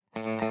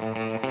Hey,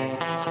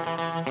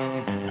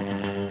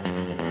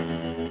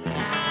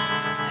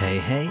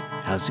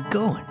 how's it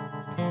going?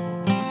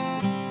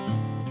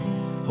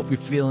 Hope you're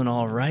feeling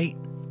all right.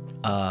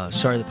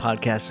 Sorry the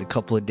podcast is a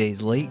couple of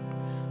days late.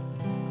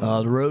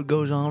 The road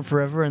goes on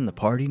forever and the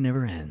party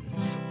never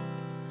ends.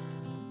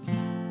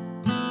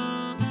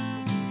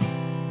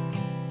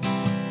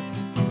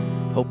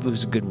 Hope it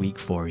was a good week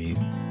for you.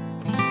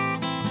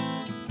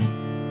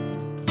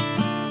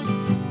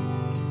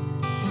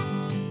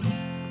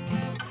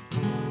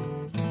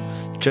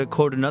 To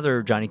quote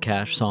another Johnny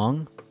Cash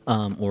song,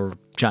 or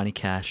Johnny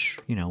Cash,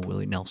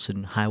 Willie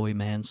Nelson,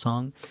 Highwayman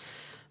song.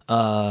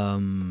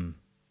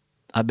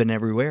 I've been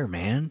everywhere,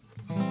 man.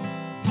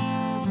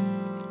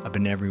 I've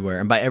been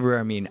everywhere. And by everywhere,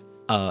 I mean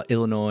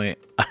Illinois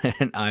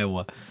and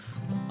Iowa,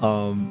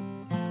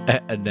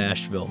 and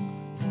Nashville.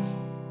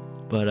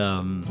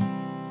 But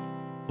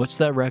what's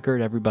that record?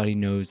 Everybody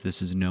Knows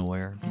This Is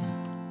Nowhere.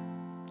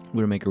 I'm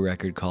going to make a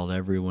record called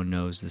Everyone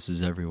Knows This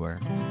Is Everywhere.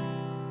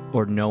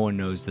 Or No One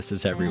Knows This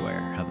Is Everywhere.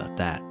 How about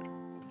that?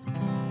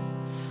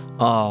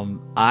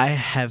 I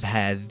have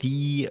had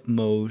the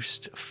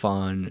most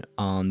fun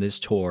on this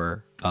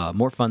tour,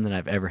 more fun than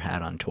I've ever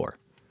had on tour.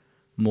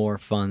 More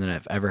fun than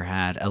I've ever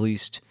had, at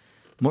least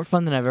more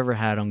fun than I've ever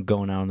had on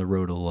going out on the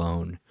road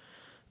alone.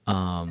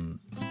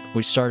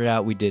 We started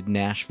out, we did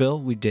Nashville,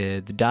 we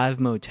did the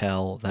Dive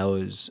Motel, that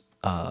was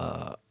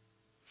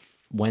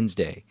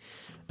Wednesday.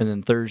 And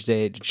then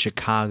Thursday did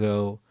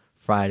Chicago,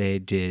 Friday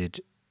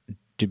did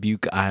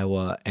Dubuque,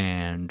 Iowa,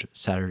 and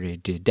Saturday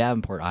did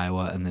Davenport,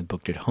 Iowa, and then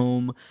booked it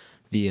home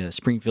via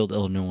Springfield,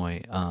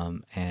 Illinois,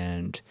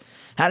 and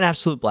had an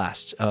absolute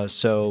blast. I'm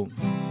so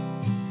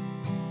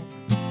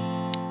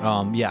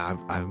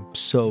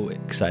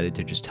excited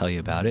to just tell you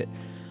about it.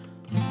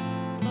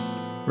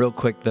 Real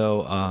quick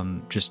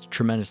though, just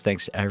tremendous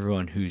thanks to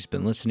everyone who's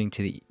been listening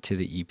to the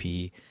EP.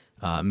 It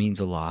means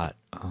a lot.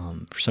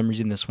 For some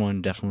reason, this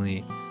one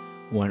definitely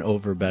went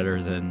over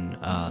better than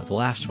the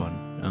last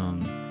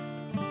one.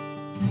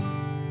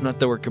 Not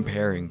that we're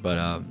comparing, but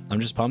I'm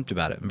just pumped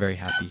about it. I'm very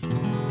happy.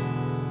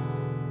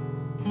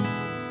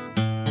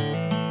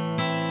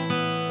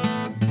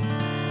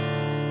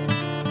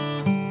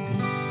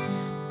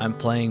 I'm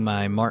playing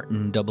my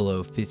Martin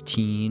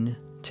 0015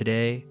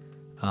 today.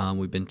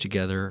 We've been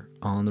together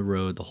on the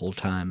road the whole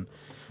time.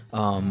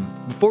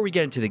 Before we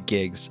get into the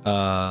gigs,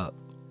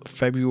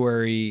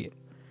 February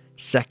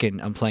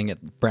 2nd, I'm playing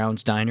at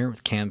Brown's Diner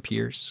with Cam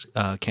Pierce.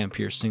 Cam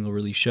Pierce single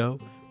release show.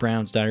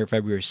 Brown's Diner,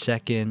 February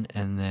 2nd.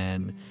 And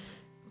then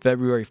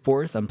February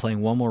 4th, I'm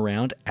playing one more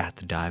round at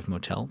the Dive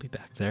Motel. I'll be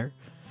back there.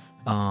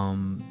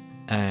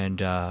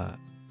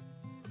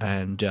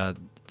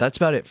 That's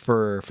about it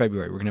for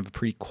February. We're going to have a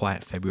pretty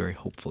quiet February,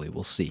 hopefully.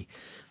 We'll see.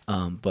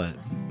 But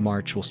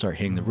March, we'll start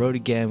hitting the road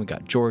again. We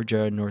got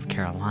Georgia, North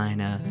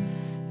Carolina,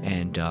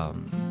 and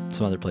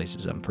some other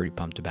places I'm pretty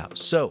pumped about.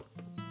 So,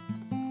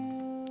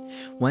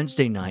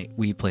 Wednesday night,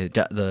 we played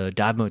the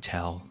Dive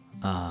Motel.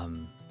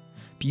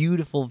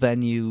 Beautiful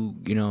venue,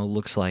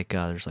 looks like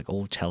there's like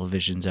old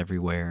televisions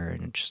everywhere,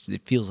 and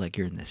it feels like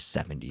you're in the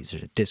 70s.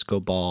 There's a disco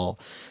ball.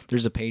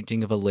 There's a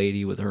painting of a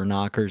lady with her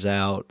knockers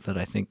out that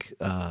I think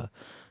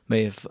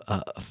may have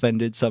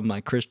offended some of my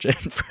Christian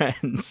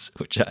friends,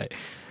 which I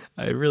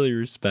really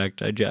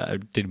respect. I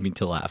didn't mean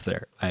to laugh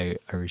there. I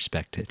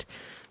respect it.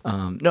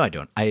 No, I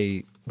don't.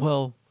 I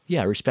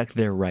respect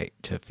their right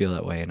to feel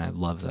that way, and I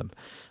love them.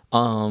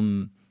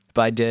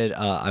 But I did.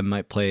 I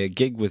might play a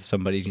gig with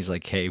somebody. And he's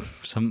like, "Hey, a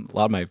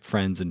lot of my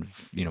friends and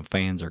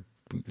fans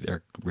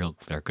they're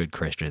good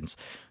Christians.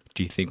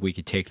 Do you think we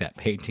could take that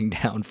painting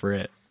down for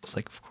it?" I was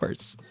like, "Of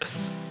course."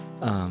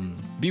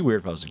 Be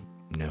weird if I was like,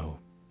 "No,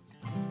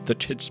 the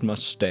tits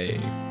must stay."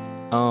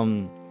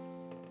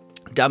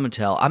 Dive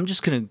Motel. I'm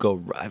just gonna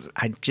go.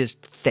 I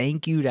just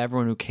thank you to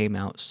everyone who came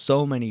out.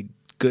 So many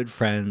good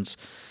friends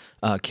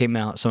came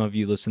out. Some of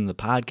you listen to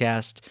the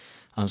podcast.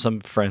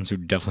 Some friends who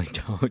definitely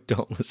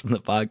don't listen to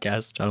the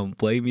podcast. I don't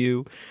blame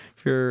you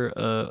if you're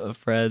a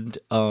friend.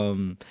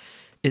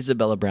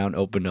 Isabella Brown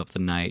opened up the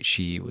night.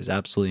 She was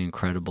absolutely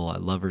incredible. I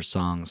love her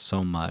songs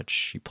so much.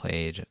 She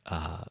played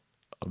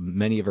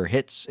many of her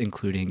hits,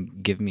 including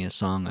 "Give Me a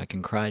Song I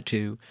Can Cry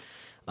To,"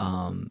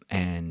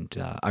 and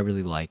I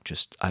really like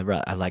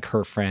I like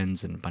her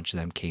friends, and a bunch of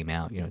them came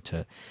out,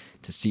 to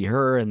see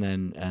her, and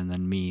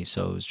then me.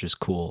 So it was just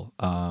cool.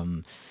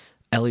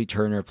 Ellie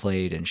Turner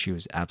played, and she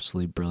was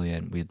absolutely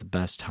brilliant. We had the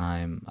best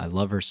time. I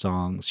love her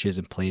songs. She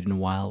hasn't played in a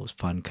while. It was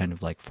fun, kind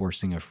of like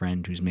forcing a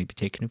friend who's maybe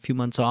taking a few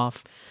months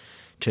off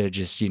to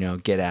just,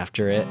 get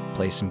after it,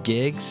 play some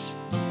gigs.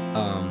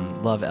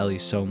 Love Ellie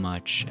so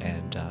much,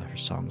 and her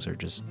songs are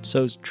just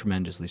so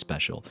tremendously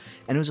special.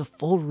 And it was a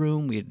full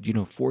room. We had,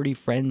 40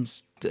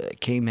 friends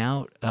came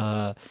out,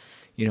 and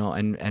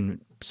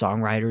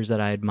songwriters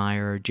that I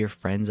admire, dear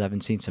friends. I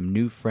haven't seen some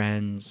new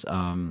friends.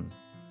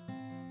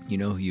 You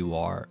know who you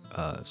are.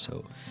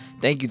 So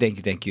thank you.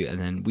 And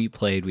then we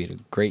had a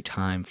great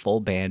time,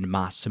 full band,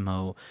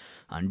 Massimo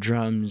on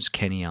drums,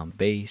 Kenny on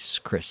bass,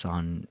 Chris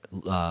on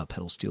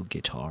pedal steel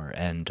guitar.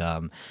 And,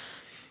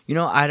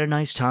 I had a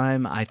nice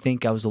time. I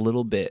think I was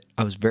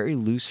very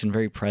loose and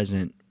very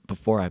present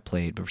before I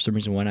played, but for some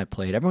reason when I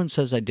played, everyone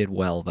says I did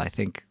well, but I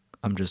think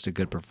I'm just a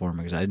good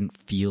performer because I didn't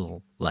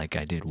feel like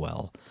I did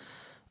well.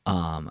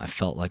 I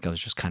felt like I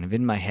was just kind of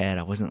in my head.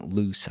 I wasn't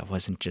loose. I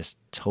wasn't just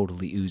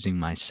totally oozing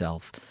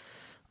myself.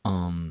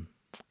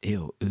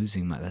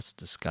 Oozing that's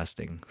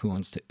disgusting. Who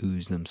wants to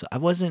ooze themselves?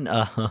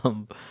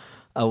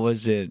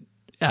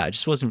 I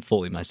just wasn't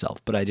fully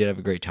myself, but I did have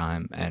a great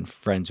time, and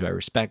friends who I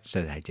respect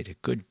said I did a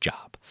good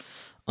job.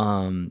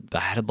 But I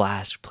had a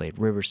blast, played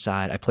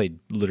Riverside. I played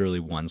literally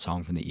one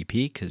song from the EP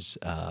because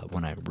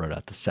when I wrote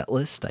out the set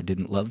list, I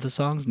didn't love the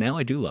songs. Now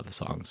I do love the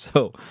songs.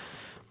 So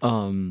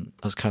I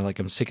was kind of like,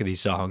 I'm sick of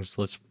these songs.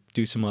 Let's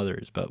do some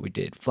others. But we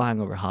did Flying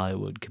Over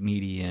Hollywood,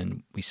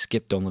 Comedian. We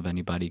skipped Don't Love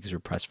Anybody because we're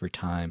pressed for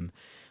time,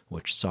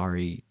 which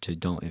sorry to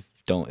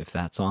if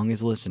that song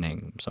is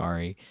listening, I'm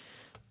sorry.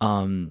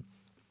 I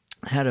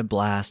had a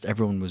blast.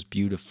 Everyone was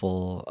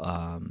beautiful.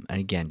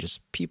 And again,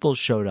 just people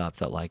showed up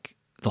that like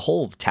the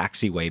whole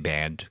Taxiway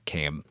band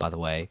came, by the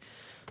way,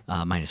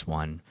 minus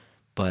one.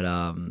 But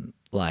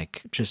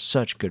like just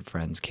such good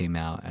friends came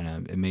out,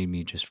 and it made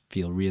me just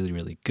feel really,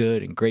 really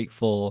good and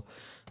grateful.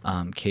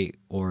 Kate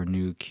wore a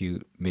new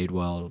cute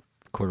Madewell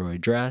corduroy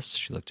dress.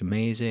 She looked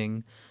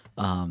amazing.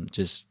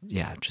 Just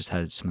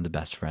had some of the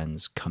best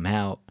friends come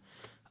out.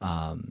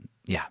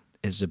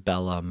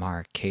 Isabella,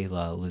 Mark,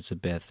 Kayla,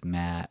 Elizabeth,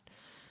 Matt.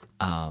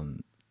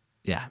 None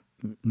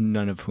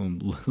of whom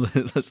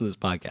listen to this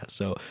podcast.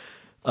 So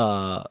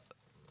I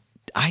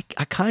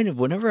kind of,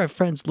 whenever I have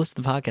friends listen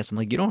to the podcast, I'm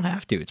like, you don't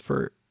have to.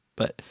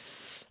 But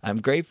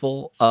I'm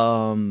grateful.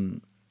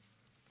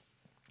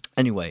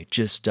 Anyway,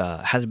 just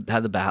had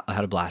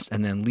a blast,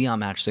 and then Leon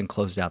Matchson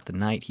closed out the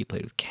night. He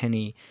played with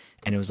Kenny,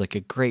 and it was like a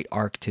great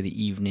arc to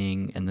the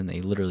evening. And then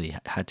they literally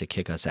had to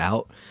kick us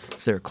out,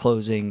 so they were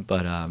closing.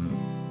 But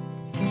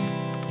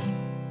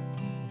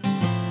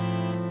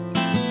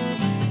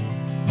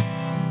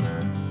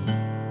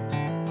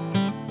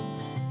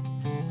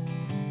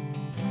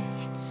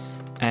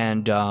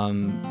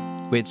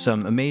we had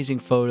some amazing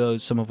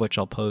photos, some of which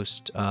I'll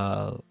post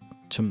I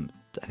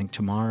think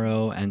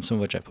tomorrow, and some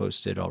of which I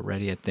posted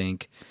already, I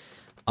think.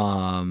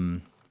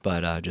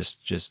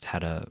 Just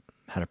had a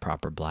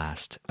proper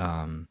blast.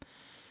 Dive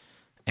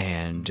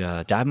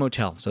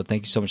Motel. So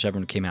thank you so much to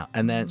everyone who came out.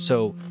 And then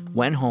so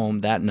went home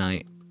that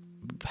night,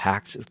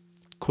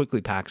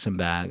 quickly packed some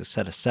bags,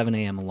 set a 7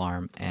 a.m.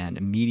 alarm, and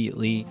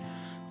immediately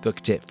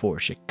booked it for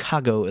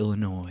Chicago,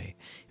 Illinois.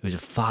 It was a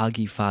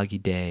foggy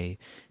day,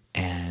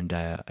 and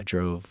I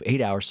drove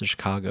 8 hours to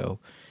Chicago.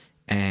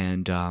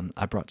 And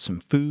I brought some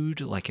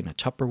food, like in a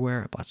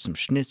Tupperware. I bought some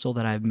schnitzel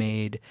that I've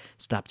made,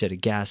 stopped at a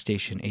gas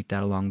station, ate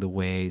that along the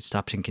way,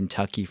 stopped in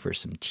Kentucky for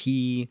some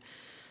tea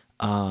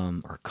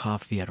or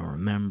coffee, I don't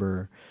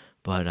remember.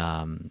 But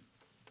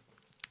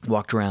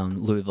walked around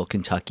Louisville,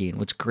 Kentucky. And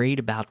what's great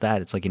about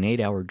that, it's like an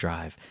 8-hour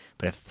drive,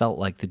 but it felt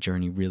like the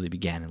journey really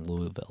began in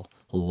Louisville.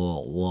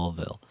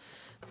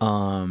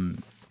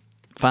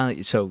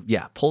 Finally,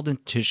 pulled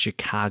into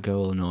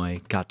Chicago, Illinois,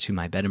 got to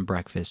my bed and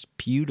breakfast.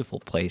 Beautiful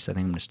place. I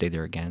think I'm going to stay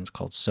there again. It's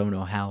called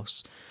Sono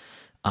House.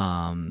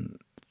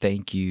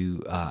 Thank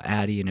you,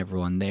 Addie and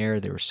everyone there.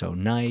 They were so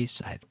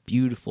nice. I had a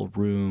beautiful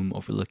room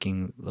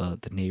overlooking the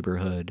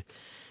neighborhood.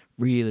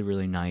 Really,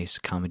 really nice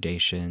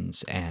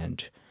accommodations.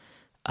 And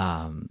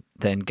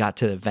then got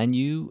to the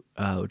venue,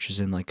 which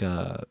was in like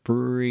a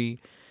brewery,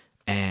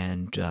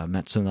 and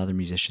met some other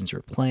musicians who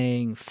were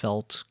playing.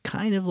 Felt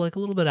kind of like a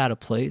little bit out of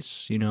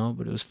place,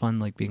 but it was fun,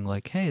 like being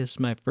like, hey, this is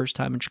my first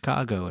time in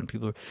Chicago. And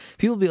people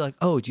be like,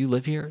 oh, do you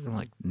live here? And I'm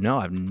like, no,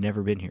 I've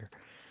never been here.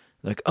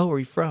 Like, oh, where are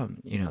you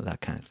from?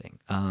 That kind of thing.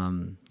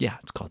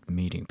 It's called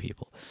meeting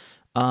people.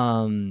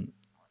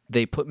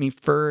 They put me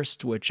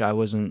first, which I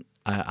wasn't.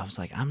 I was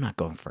like, I'm not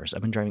going first.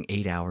 I've been driving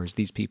 8 hours.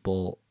 These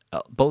people,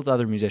 both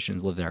other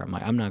musicians live there. I'm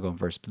like, I'm not going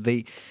first. But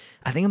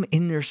I think I'm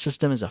in their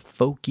system as a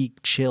folky,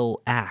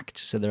 chill act.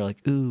 So they're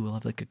like, ooh, we'll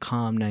have like a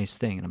calm, nice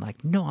thing. And I'm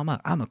like, no,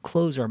 I'm a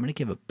closer. I'm going to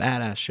give a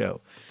badass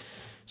show.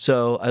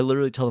 So I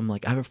literally told them,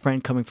 like, I have a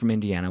friend coming from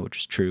Indiana, which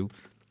is true.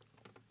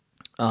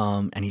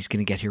 And he's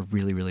going to get here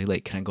really, really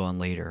late. Can I go on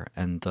later?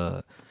 And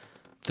the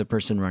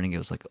person running it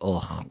was like,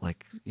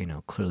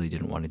 clearly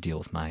didn't want to deal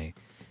with my,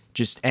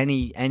 just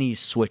any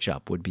switch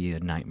up would be a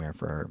nightmare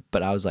for her.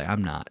 But I was like,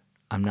 I'm not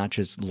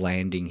just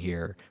landing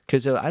here.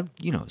 Because,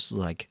 it's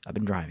like I've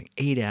been driving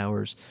 8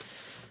 hours.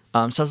 So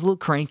I was a little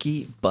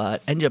cranky,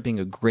 but ended up being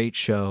a great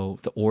show.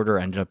 The order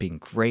ended up being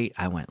great.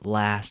 I went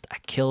last. I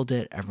killed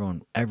it.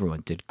 Everyone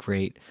did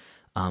great.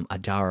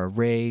 Adara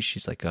Ray,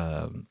 she's like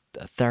a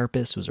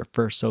therapist, was her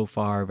first so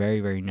far. Very,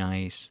 very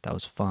nice. That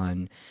was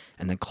fun.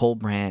 And then Cole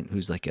Brandt,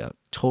 who's like a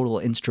total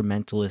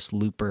instrumentalist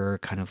looper,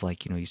 kind of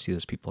like, you see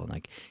those people in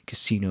like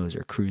casinos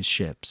or cruise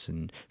ships,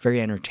 and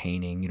very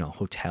entertaining,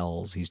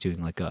 hotels. He's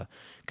doing like a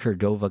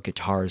Cordova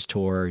Guitars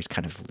tour. He's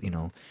kind of,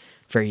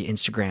 very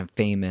Instagram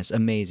famous,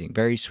 amazing,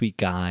 very sweet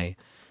guy.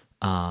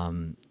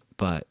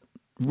 But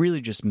really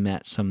just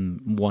met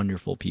some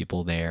wonderful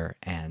people there.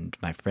 And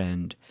my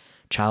friend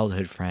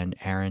childhood friend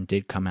Aaron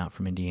did come out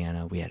from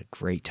Indiana. We had a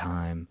great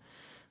time.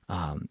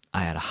 I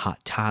had a hot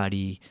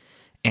toddy,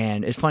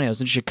 and it's funny. I was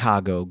in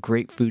Chicago,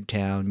 great food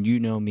town. You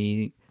know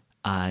me.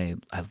 You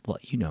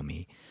know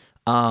me.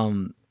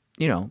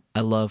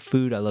 I love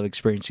food. I love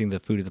experiencing the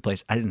food of the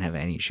place. I didn't have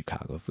any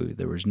Chicago food.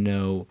 There's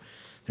no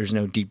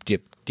deep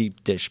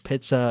dish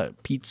pizza.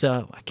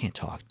 I can't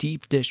talk.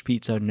 Deep dish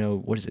pizza. No,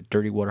 what is it?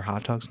 Dirty water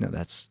hot dogs? No,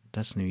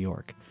 that's New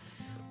York.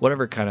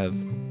 Whatever kind of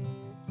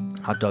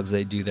hot dogs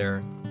they do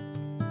there.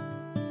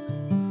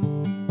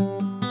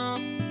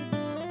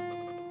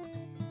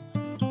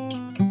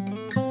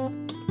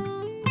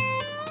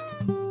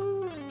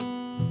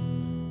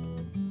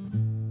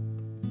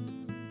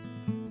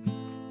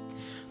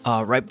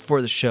 Right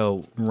before the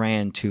show,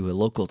 ran to a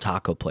local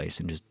taco place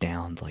and just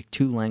downed like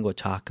 2 lengua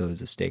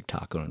tacos, a steak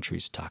taco, and a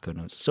chorizo taco. And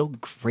I was so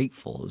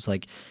grateful. It was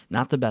like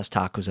not the best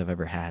tacos I've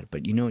ever had,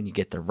 but when you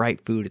get the right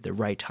food at the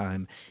right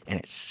time and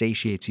it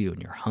satiates you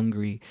and you're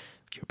hungry,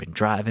 you've been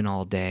driving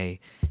all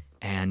day,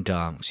 and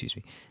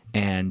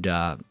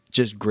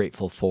just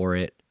grateful for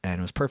it, and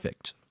it was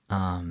perfect.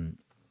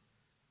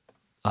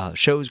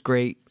 Show was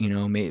great.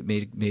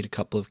 Made a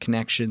couple of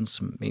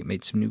connections,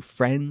 made some new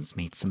friends,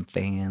 made some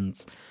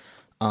fans.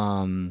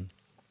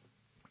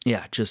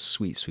 Just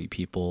sweet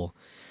people.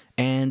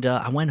 And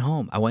I went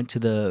home. I went to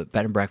the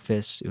bed and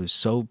breakfast. It was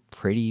so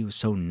pretty. It was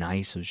so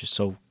nice. I was just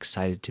so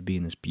excited to be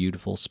in this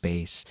beautiful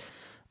space.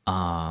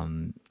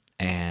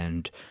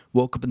 And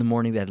woke up in the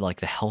morning. They had like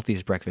the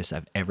healthiest breakfast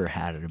I've ever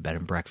had at a bed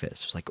and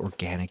breakfast. It was like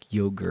organic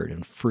yogurt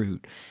and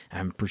fruit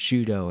and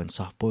prosciutto and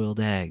soft-boiled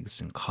eggs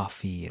and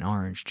coffee and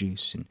orange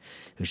juice. And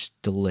it was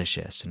just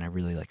delicious. And I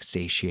really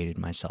satiated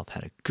myself,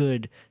 had a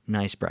good,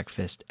 nice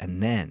breakfast,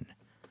 and then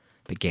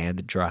began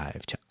the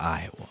drive to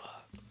Iowa.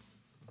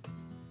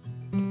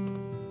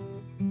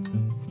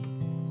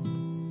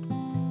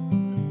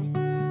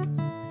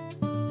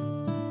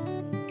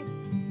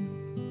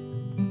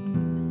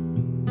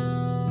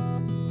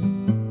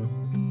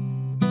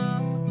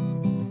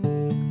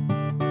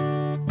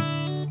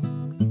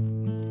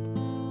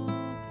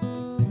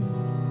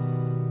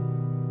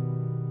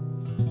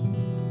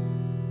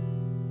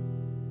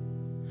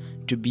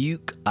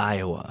 Dubuque,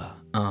 Iowa,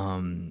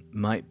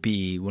 might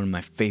be one of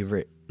my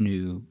favorite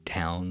new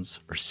towns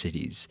or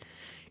cities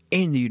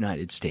in the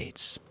United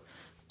States.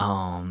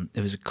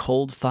 It was a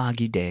cold,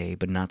 foggy day,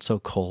 but not so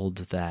cold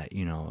that,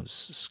 I was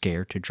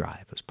scared to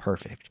drive. It was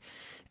perfect.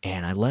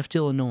 And I left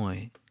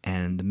Illinois,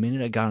 and the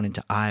minute I got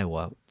into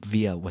Iowa,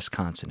 via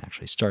Wisconsin,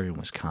 actually, started in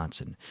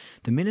Wisconsin.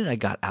 The minute I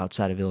got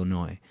outside of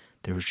Illinois,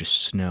 there was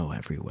just snow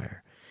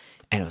everywhere.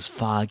 And it was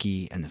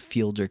foggy, and the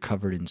fields are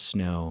covered in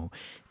snow,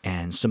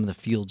 and some of the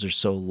fields are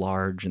so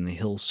large, and the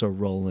hills so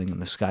rolling,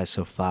 and the sky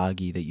so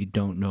foggy that you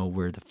don't know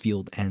where the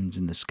field ends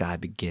and the sky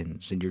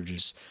begins, and you're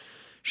just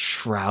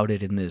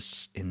shrouded in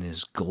this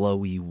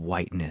glowy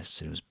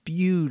whiteness. It was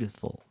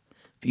beautiful,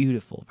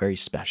 very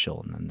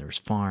special. And then there's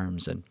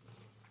farms, and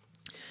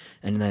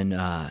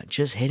then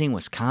just hitting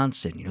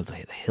Wisconsin,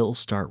 the hills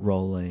start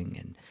rolling,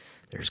 and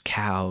there's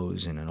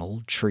cows and an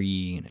old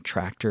tree and a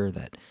tractor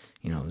that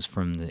is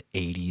from the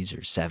 80s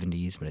or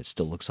 70s, but it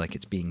still looks like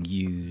it's being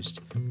used.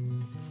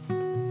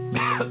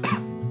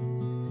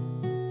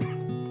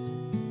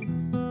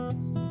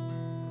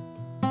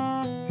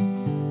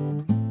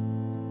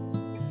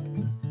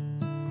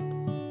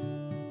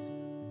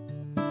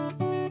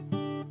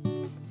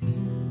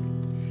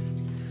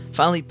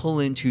 Finally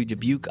pull into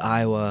Dubuque,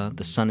 Iowa.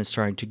 The sun is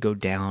starting to go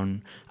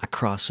down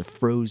across a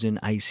frozen,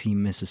 icy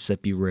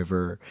Mississippi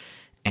River.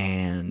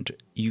 And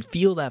you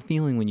feel that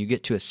feeling when you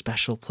get to a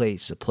special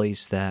place, a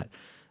place that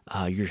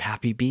you're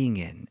happy being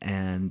in.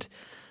 And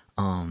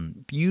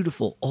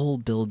beautiful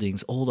old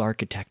buildings, old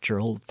architecture,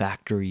 old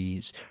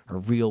factories, a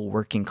real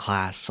working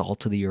class,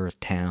 salt-of-the-earth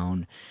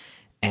town.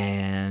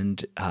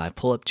 And I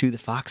pull up to the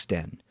Fox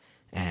Den.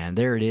 And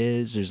there it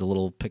is. There's a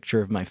little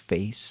picture of my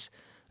face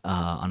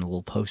on a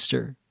little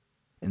poster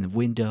in the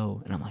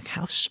window. And I'm like,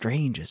 how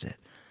strange is it?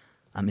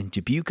 I'm in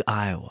Dubuque,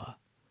 Iowa.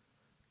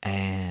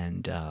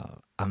 And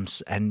I'm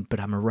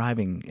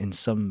arriving in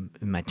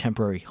my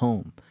temporary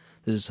home.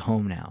 This is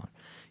home now.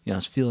 I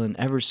was feeling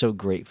ever so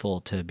grateful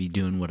to be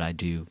doing what I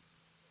do.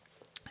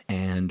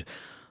 And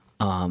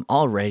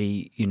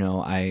already,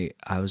 I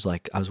was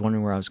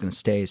wondering where I was going to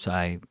stay, so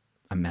I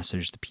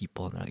messaged the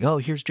people, and they're like, "Oh,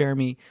 here's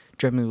Jeremy."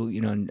 Jeremy,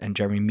 and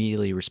Jeremy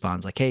immediately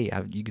responds like, "Hey,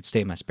 you could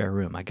stay in my spare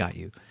room. I got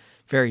you."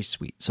 Very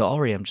sweet. So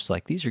already I'm just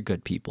like, these are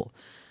good people.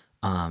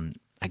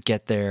 I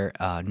get there,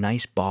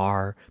 nice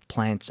bar,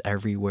 plants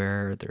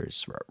everywhere.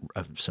 There's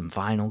some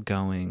vinyl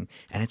going,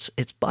 and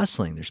it's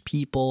bustling. There's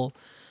people.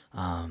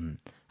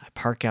 I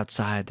park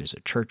outside. There's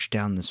a church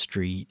down the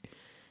street,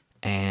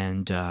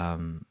 and I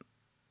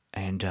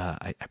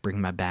bring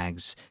my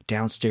bags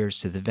downstairs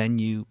to the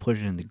venue, put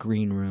it in the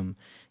green room,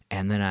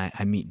 and then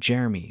I meet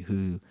Jeremy,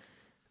 who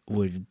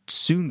would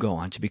soon go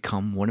on to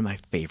become one of my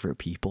favorite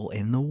people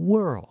in the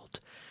world.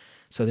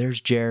 So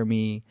there's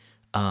Jeremy.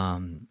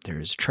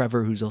 There's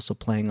Trevor, who's also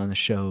playing on the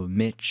show,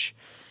 Mitch,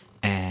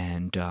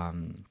 and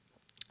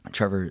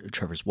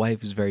Trevor's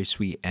wife is very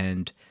sweet,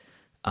 and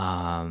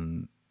I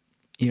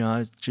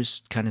was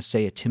just kind of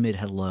say a timid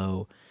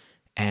hello,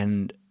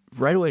 and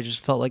right away I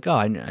just felt like, oh,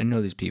 I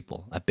know these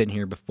people. I've been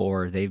here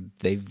before. They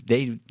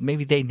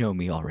maybe they know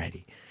me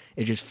already.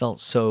 It just felt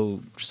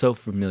so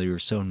familiar,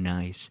 so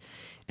nice.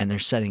 And they're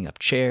setting up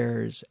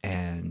chairs,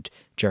 and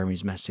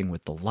Jeremy's messing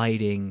with the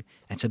lighting.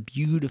 And it's a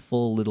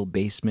beautiful little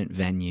basement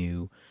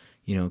venue.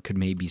 Could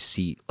maybe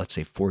seat, let's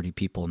say, 40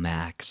 people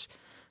max.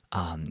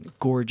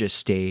 Gorgeous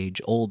stage,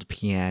 old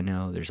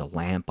piano. There's a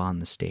lamp on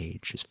the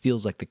stage. Just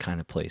feels like the kind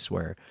of place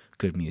where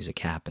good music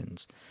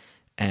happens.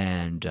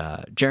 And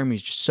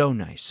Jeremy's just so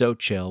nice, so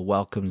chill,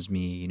 welcomes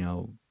me,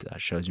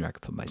 shows me where I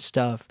can put my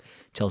stuff,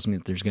 tells me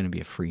that there's going to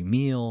be a free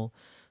meal.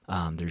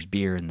 There's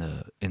beer in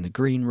the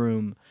green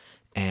room.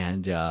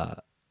 And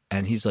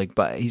he's like,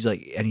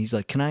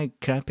 can I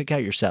pick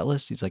out your set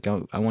list? He's like,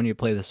 I want you to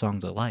play the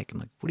songs I like. I'm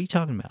like, what are you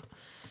talking about?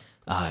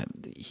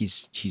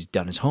 He's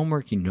done his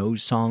homework. He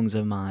knows songs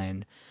of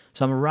mine.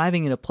 So I'm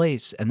arriving at a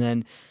place, and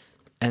then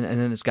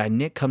this guy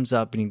Nick comes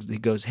up and he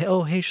goes, hey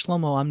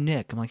Shlomo, I'm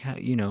Nick. I'm like, how,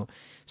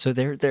 so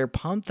they're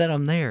pumped that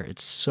I'm there.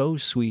 It's so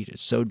sweet.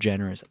 It's so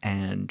generous.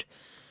 And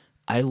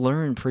I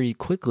learned pretty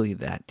quickly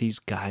that these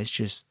guys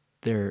just,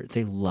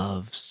 they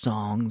love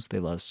songs. They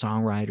love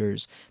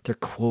songwriters. They're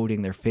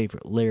quoting their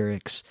favorite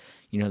lyrics.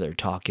 They're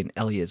talking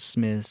Elliott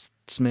Smith,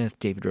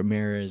 David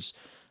Ramirez,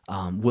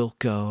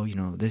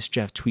 Wilco. This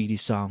Jeff Tweedy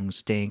song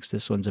stinks.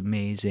 This one's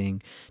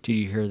amazing. Did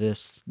you hear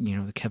this?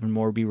 The Kevin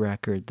Morby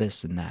record,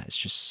 this and that. It's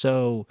just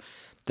so,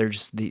 they're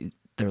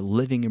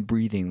living and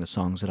breathing the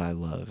songs that I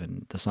love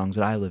and the songs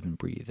that I live and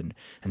breathe. And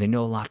they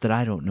know a lot that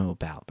I don't know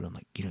about, but I'm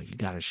like, you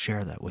got to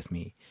share that with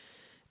me.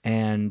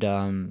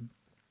 And,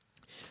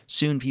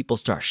 soon people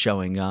start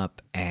showing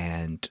up,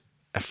 and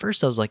at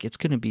first I was like, it's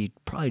going to be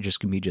probably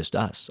just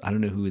us. I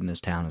don't know who in this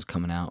town is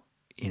coming out,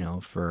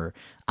 for,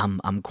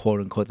 I'm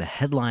quote unquote the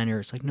headliner.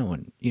 It's like no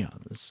one,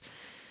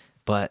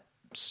 but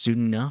soon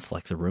enough,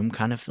 like the room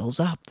kind of fills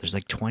up. There's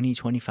like 20,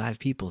 25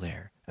 people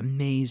there.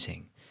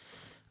 Amazing.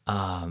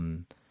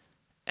 And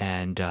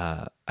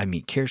I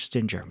meet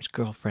Kirsten, Jeremy's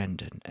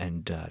girlfriend,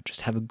 and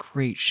just have a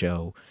great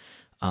show.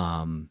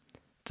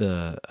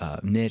 The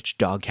Mitch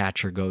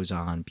Dogcatcher goes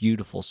on,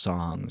 beautiful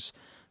songs.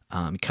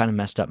 He kind of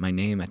messed up my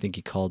name. I think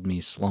he called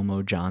me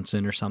Slow-Mo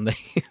Johnson or something.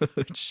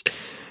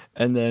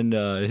 And then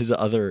his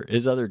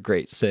other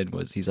great sin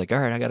was he's like, all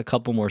right, I got a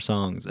couple more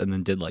songs, and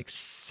then did like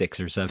 6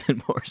 or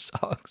 7 more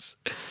songs.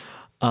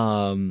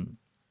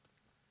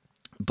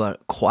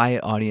 But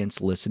quiet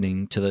audience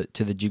listening to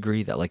the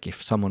degree that like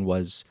if someone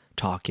was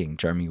talking,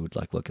 Jeremy would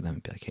like look at them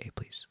and be like, hey,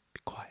 please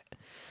be quiet.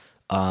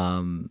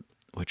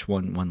 Which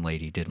one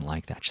lady didn't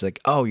like that. She's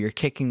like, "Oh, you're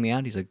kicking me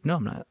out?" He's like, "No,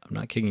 I'm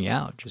not kicking you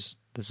out. Just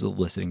this is a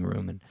listening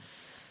room."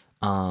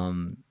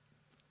 And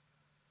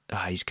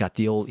he's got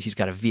a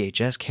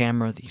VHS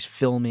camera that he's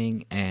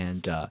filming,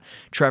 and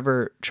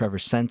Trevor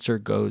Sensor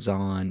goes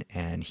on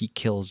and he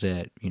kills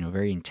it.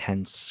 Very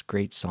intense,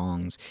 great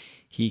songs.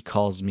 He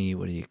calls me,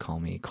 what did he call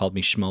me? He called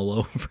me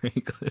Schmolo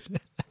Franklin.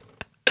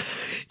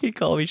 He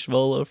called me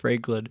Schmolo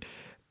Franklin.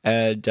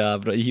 And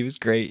but he was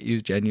great. He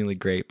was genuinely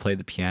great. Played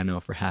the piano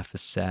for half a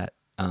set.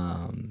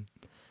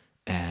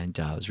 And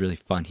it was really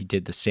fun. He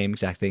did the same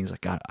exact things.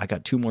 I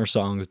got 2 more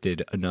songs,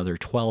 did another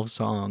 12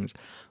 songs,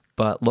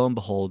 but lo and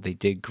behold, they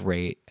did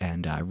great,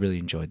 and I really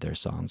enjoyed their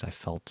songs. I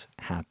felt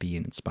happy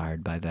and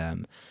inspired by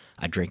them.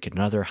 I drank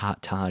another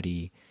hot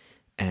toddy,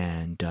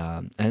 and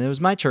it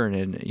was my turn,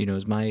 and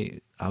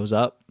I was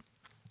up,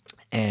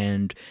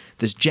 and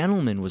this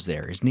gentleman was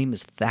there. His name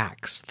is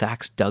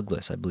Thax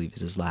Douglas, I believe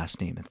is his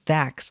last name. And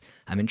Thax,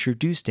 I'm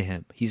introduced to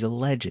him. He's a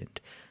legend.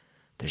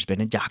 There's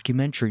been a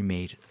documentary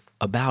made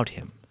about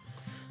him.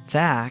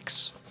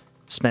 Thax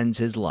spends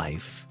his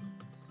life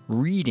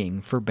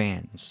reading for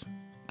bands.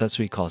 That's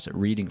what he calls it,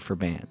 reading for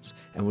bands.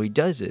 And what he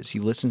does is he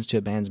listens to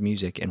a band's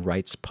music and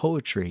writes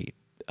poetry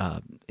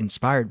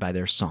inspired by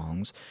their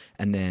songs,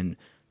 and then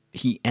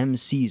he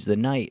MCs the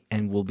night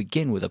and will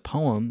begin with a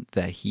poem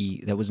that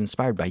was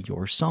inspired by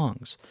your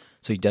songs.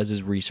 So he does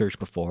his research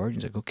before, and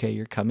he's like, okay,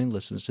 you're coming,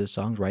 listens to the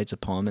songs, writes a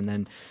poem, and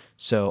then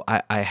so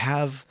I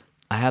have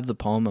the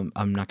poem.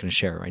 I'm not going to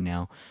share it right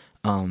now,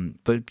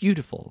 but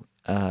beautiful.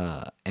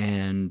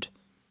 And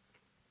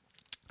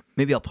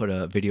maybe I'll put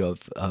a video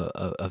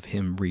of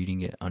him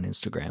reading it on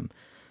Instagram.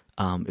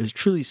 It was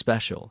truly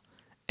special,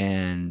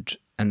 and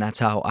that's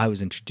how I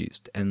was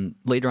introduced. And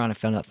later on, I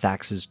found out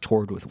Thax has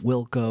toured with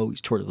Wilco.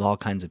 He's toured with all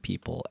kinds of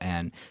people,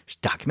 and there's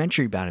a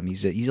documentary about him.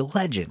 He's a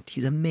legend.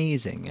 He's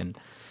amazing. And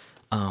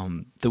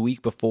the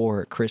week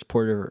before, Chris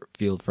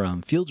Porterfield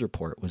from Fields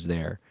Report was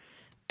there,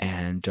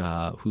 and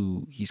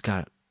he's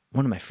got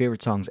one of my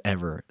favorite songs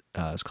ever.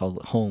 It's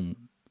called "Home."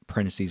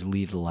 Parentheses,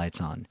 leave the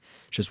lights on.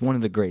 It's just one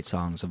of the great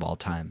songs of all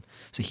time.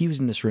 So he was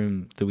in this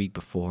room the week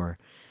before.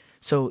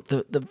 So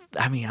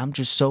I'm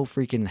just so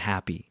freaking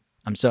happy.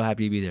 I'm so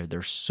happy to be there.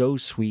 They're so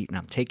sweet, and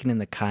I'm taking in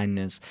the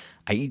kindness.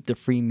 I eat the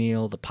free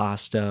meal, the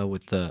pasta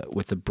with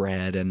the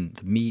bread and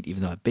the meat,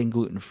 even though I've been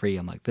gluten free.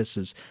 I'm like,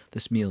 this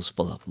meal's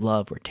full of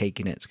love. We're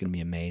taking it. It's gonna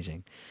be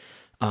amazing.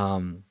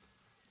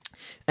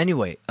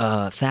 Anyway,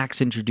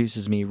 Thax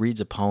introduces me,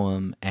 reads a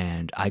poem,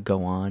 and I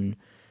go on.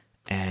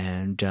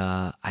 And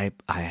I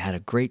had a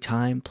great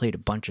time, played a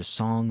bunch of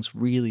songs,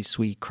 really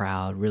sweet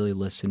crowd, really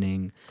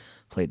listening,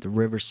 played the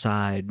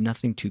Riverside,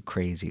 nothing too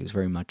crazy. It was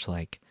very much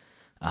like,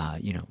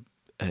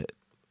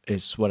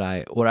 is what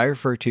I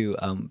refer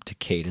to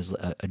Kate as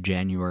a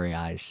January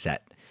Eyes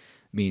set,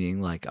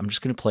 meaning like I'm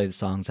just going to play the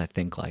songs I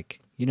think like,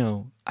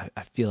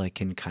 I feel like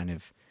can kind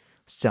of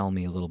sell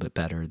me a little bit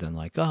better than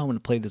like, oh, I'm going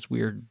to play this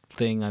weird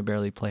thing I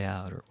barely play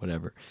out or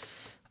whatever.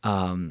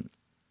 I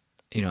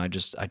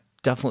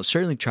definitely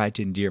certainly tried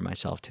to endear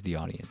myself to the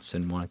audience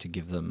and wanted to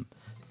give them,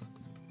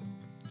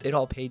 it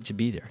all paid to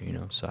be there,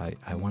 so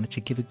I wanted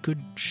to give a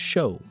good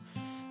show.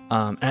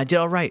 And I did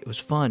all right. It was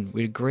fun.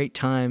 We had a great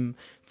time.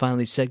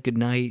 Finally said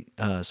goodnight.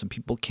 Some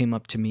people came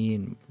up to me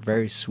and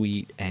very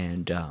sweet.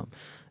 And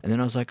then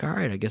I was like, all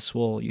right, I guess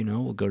we'll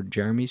go to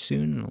Jeremy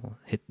soon and we'll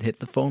hit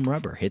the foam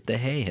rubber, hit the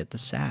hay, hit the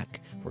sack.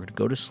 We're going to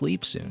go to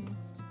sleep soon.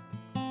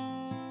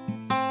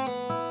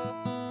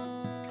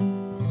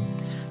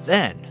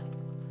 Then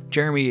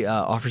Jeremy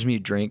offers me a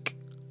drink.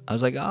 I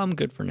was like, oh, I'm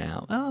good for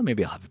now. Oh,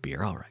 maybe I'll have a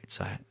beer. All right.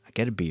 So I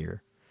get a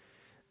beer.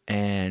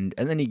 And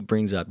then he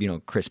brings up,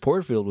 Chris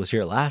Porterfield was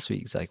here last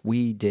week. He's like,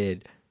 we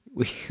got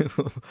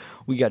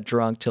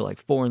drunk till like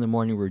 4 a.m.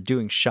 We were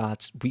doing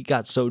shots. We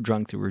got so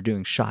drunk that we were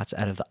doing shots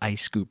out of the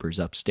ice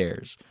scoopers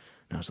upstairs.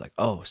 And I was like,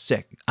 oh,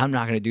 sick. I'm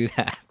not going to do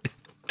that.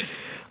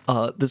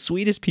 The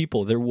sweetest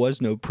people. There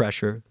was no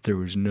pressure. There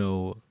was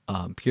no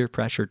peer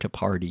pressure to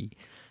party.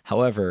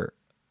 However,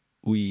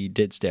 we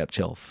did stay up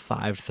till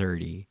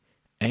 5:30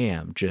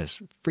 a.m.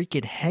 just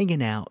freaking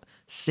hanging out,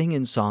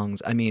 singing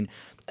songs. I mean,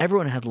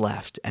 everyone had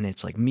left, and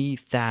it's like me,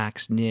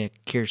 Thax,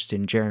 Nick,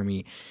 Kirsten,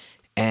 Jeremy,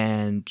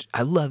 and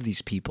I love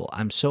these people.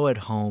 I'm so at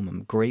home. I'm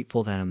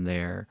grateful that I'm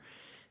there,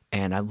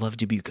 and I love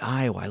Dubuque,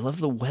 Iowa. I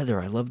love the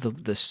weather. I love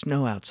the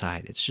snow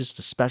outside. It's just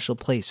a special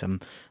place. I'm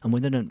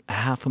within a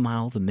half a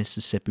mile of the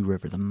Mississippi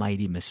River, the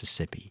mighty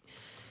Mississippi,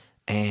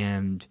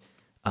 and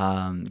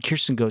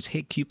Kirsten goes,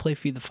 hey, can you play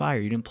Feed the Fire?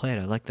 You didn't play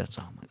it. I like that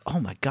song. I'm like, oh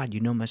my God,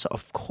 you know my song?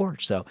 Of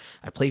course. So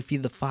I play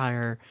Feed the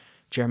Fire.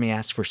 Jeremy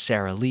asked for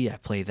Sarah Lee. I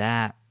play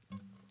that.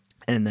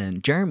 And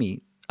then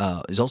Jeremy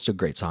is also a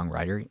great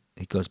songwriter.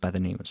 He goes by the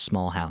name of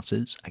Small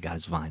Houses. I got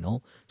his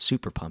vinyl.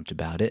 Super pumped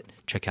about it.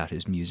 Check out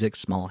his music,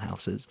 Small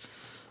Houses.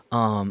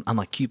 I'm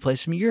like, can you play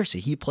some of yours? So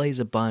he plays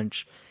a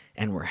bunch,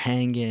 and we're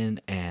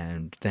hanging.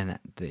 And then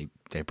they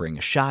bring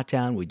a shot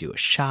down. We do a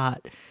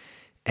shot.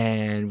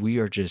 And we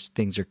are just,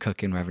 things are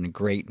cooking. We're having a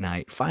great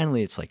night.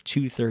 Finally, it's like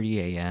 2:30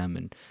 a.m.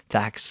 And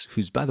Thax,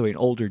 who's, by the way, an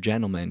older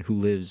gentleman who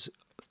lives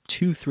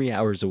 2-3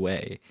 hours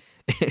away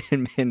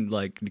in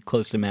like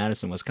close to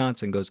Madison,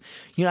 Wisconsin, goes,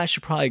 I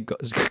should probably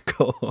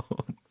go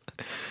home.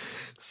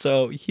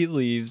 So he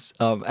leaves.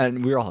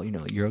 And we're all,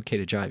 you're okay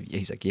to drive.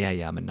 He's like,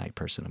 yeah, I'm a night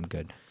person. I'm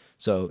good.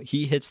 So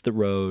he hits the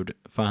road.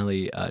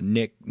 Finally,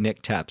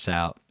 Nick taps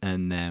out.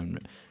 And then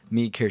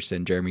me,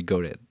 Kirsten, Jeremy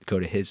go to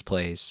his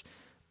place.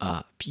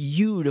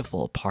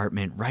 Beautiful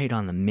apartment right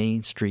on the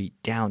main street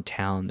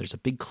downtown. There's a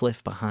big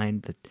cliff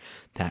behind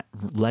that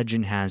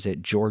legend has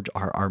it. George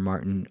R.R.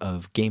 Martin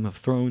of Game of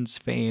Thrones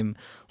fame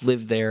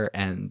lived there,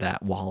 and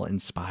that wall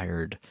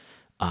inspired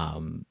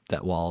Game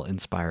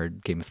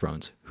of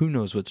Thrones. Who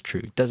knows what's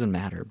true? It doesn't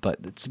matter, but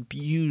it's a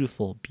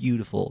beautiful,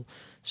 beautiful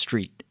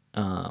street.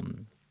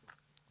 And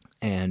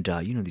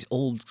these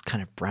old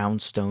kind of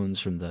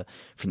brownstones from the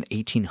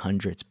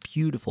 1800s,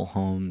 beautiful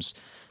homes.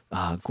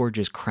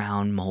 Gorgeous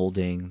crown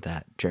molding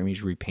that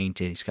Jeremy's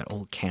repainted. He's got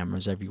old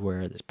cameras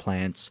everywhere. There's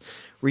plants.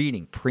 We're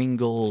eating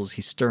Pringles.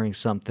 He's stirring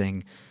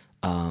something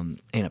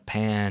in a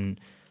pan.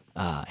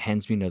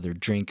 Hands me another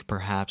drink,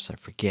 perhaps. I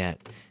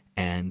forget.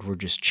 And we're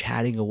just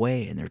chatting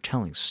away, and they're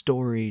telling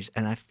stories.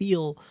 And I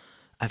feel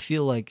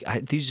like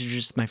these are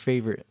just my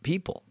favorite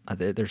people.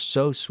 They're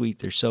so sweet.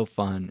 They're so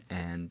fun,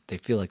 and they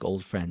feel like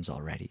old friends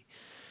already.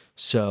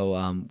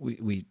 So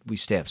we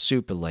stay up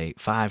super late,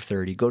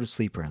 5:30. Go to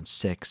sleep around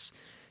 6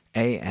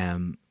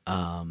 a.m.,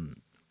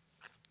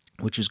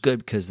 which was good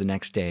because the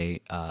next day,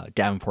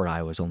 Davenport,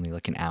 Iowa is only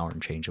like an hour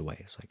and change away.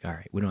 It's like, all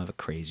right, we don't have a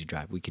crazy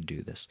drive. We could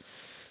do this.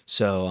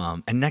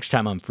 So, and next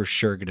time I'm for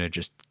sure I'm going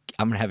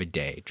to have a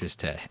day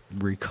just to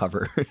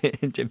recover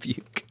in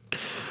Dubuque.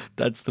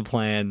 That's the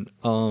plan.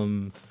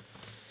 Oh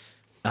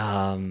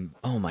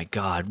my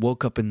God.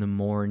 Woke up in the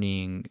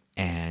morning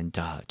and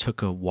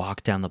took a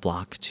walk down the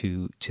block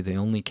to the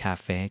only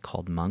cafe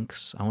called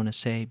Monk's, I want to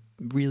say.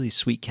 Really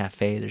sweet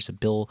cafe. There's a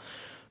Bill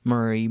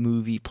Murray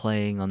movie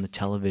playing on the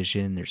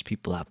television. There's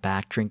people out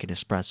back drinking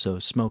espresso,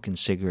 smoking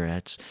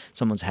cigarettes.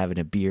 Someone's having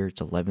a beer.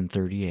 It's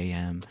 11:30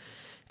 a.m.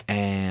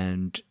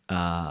 And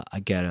I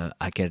get an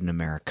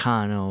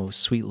Americano.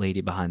 Sweet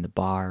lady behind the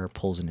bar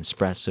pulls an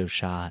espresso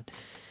shot,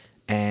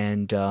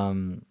 and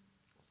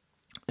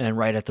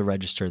right at the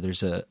register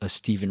there's a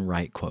Stephen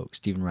Wright quote.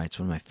 Stephen Wright's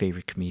one of my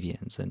favorite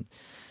comedians, and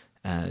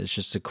it's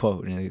just a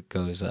quote, and it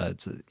goes,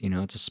 "It's a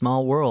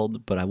small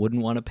world, but I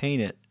wouldn't want to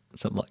paint it."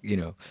 Something like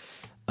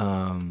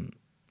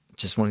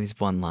just one of these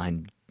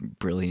one-line,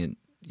 brilliant,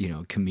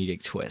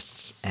 comedic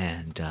twists.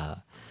 And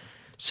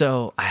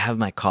So I have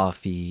my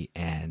coffee,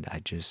 and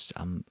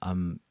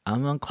I'm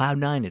on cloud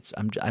nine.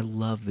 I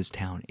love this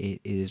town.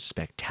 It is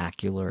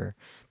spectacular,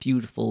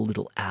 beautiful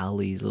little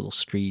alleys, little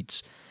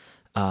streets,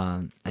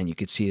 and you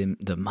could see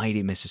the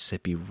mighty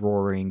Mississippi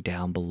roaring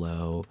down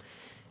below.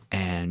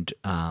 And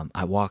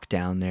I walk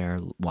down there,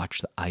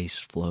 watch the ice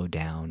flow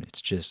down.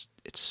 It's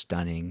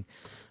stunning.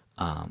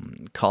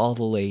 Call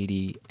the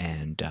lady,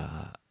 and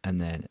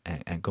then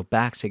go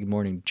back, say good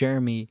morning,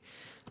 Jeremy.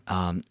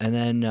 And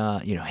then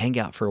hang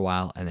out for a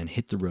while, and then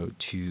hit the road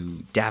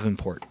to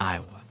Davenport,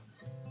 Iowa.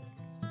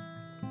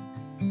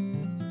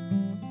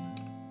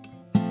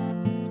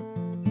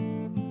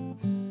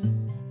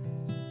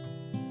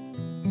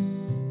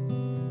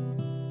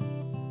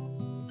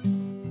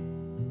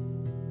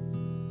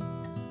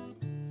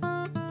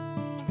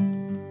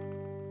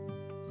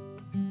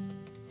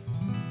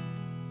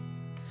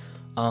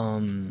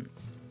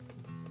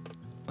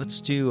 Let's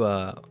do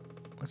a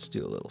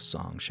little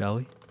song, shall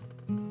we?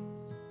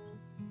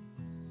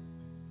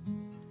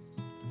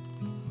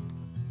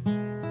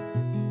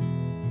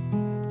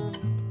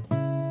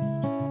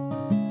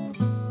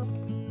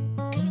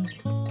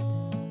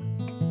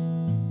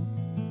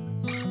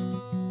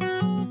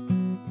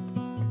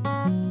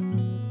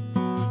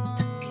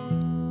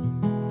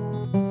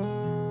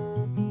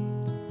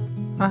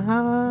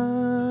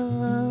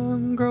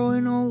 I'm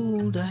growing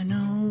old, I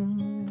know.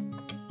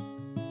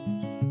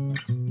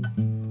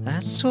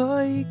 That's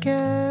what you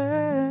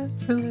get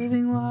for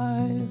living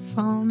life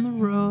on the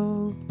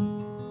road.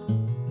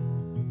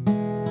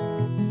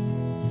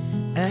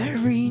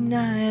 Every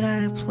night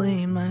I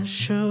play my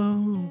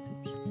shows.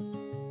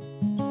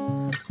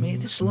 May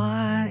this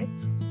life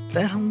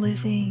that I'm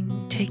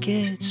living take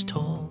its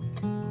toll.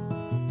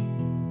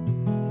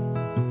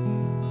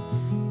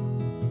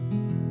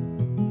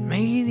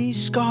 May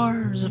these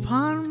scars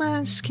upon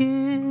my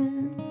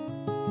skin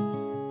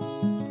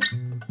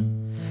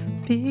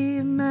be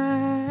a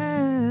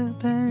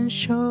map and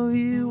show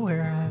you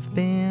where I've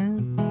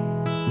been.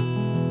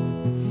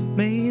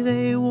 May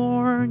they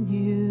warn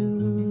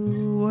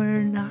you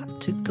where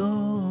not to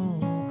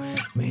go.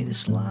 May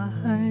this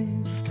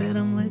life that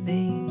I'm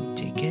living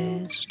take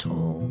its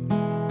toll.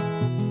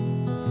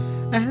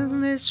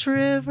 And this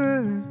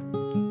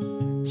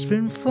river's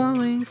been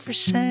flowing for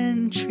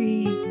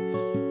centuries.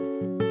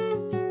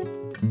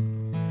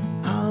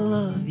 I'll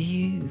love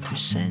you for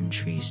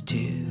centuries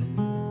too.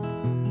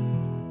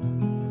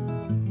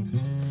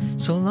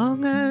 So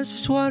long as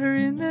there's water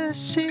in the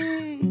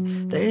sea,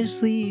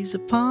 there's leaves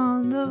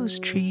upon those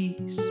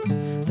trees,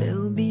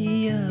 there'll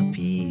be a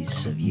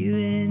piece of you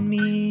and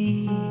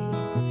me.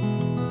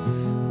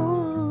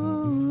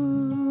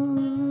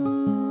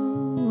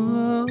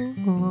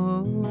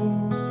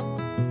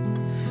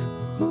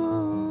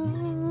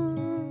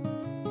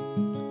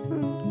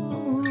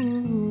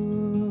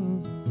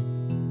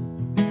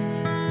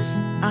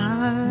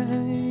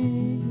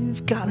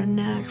 I've got a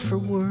knack for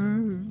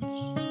words,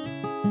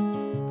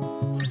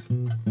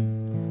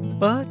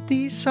 but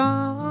these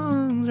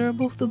songs are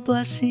both a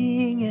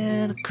blessing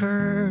and a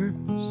curse.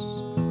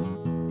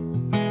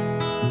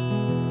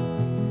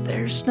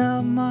 There's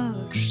not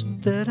much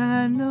that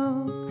I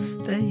know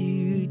that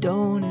you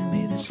don't, and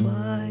may this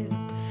life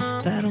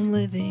that I'm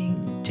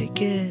living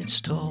take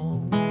its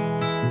toll.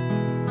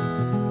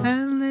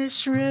 And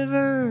this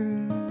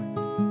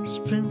river's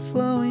been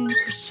flowing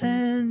for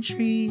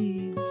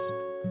centuries.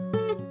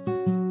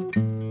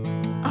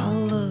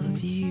 I'll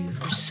love you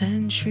for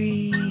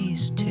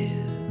centuries too.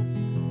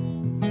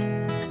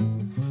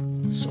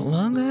 So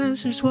long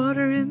as there's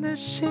water in the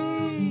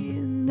sea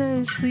and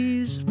there's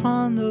leaves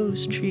upon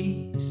those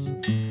trees,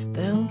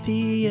 there'll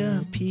be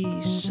a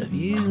piece of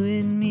you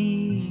and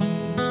me.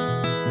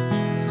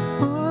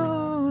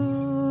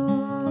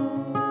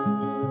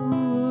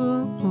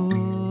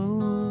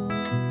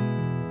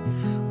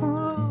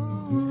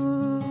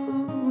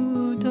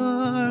 Oh,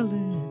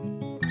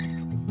 darling,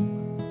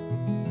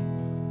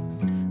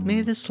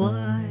 may this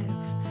life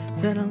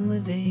that I'm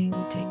living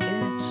take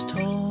its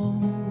toll.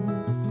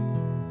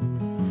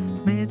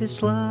 May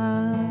this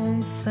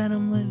life that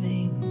I'm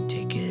living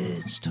take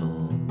its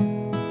toll.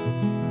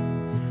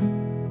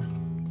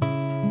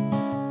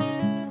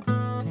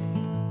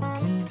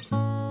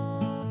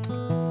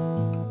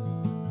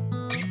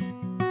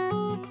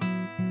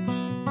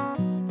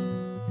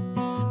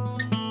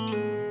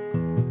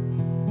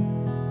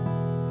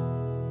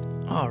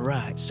 All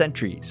right,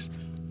 Centuries.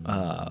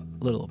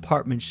 Little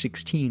Apartment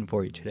 16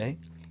 for you today.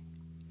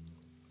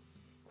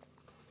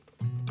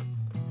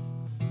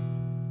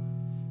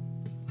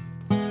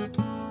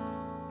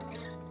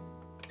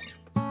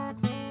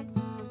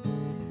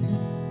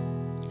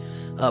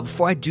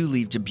 Before I do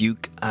leave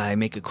Dubuque, I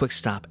make a quick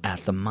stop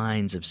at the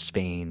Mines of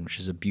Spain, which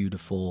is a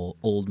beautiful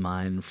old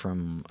mine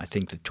from, I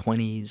think, the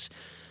 20s,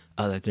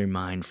 that they're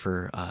mined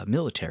for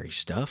military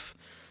stuff.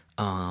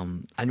 I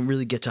didn't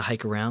really get to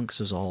hike around because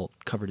it was all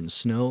covered in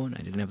snow, and I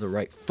didn't have the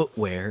right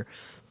footwear,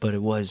 but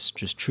it was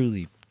just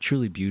truly,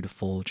 truly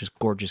beautiful, just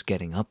gorgeous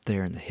getting up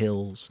there in the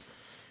hills.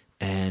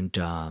 And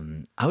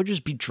I would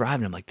just be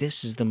driving. I'm like,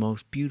 this is the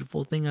most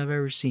beautiful thing I've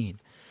ever seen.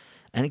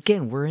 And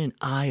again, we're in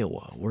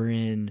Iowa, we're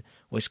in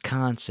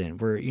Wisconsin,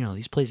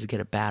 these places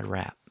get a bad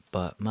rap,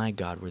 but my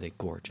God, were they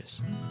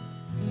gorgeous.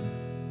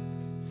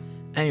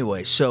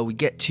 Anyway, so we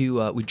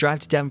drive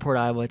to Davenport,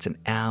 Iowa. It's an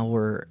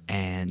hour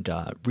and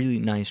really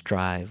nice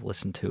drive.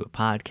 Listen to a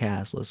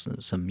podcast, listen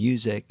to some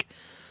music.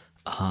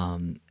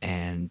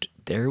 And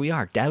there we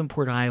are,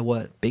 Davenport,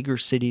 Iowa, bigger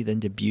city than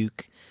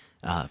Dubuque.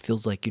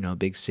 Feels like, a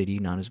big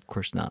city, of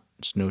course, not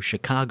no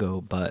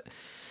Chicago, but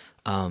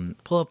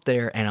pull up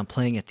there and I'm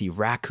playing at the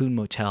Raccoon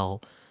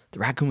Motel. The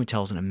Raccoon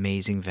Motel is an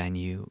amazing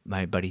venue.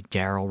 My buddy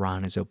Daryl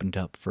Ron has opened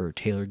up for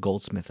Taylor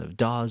Goldsmith of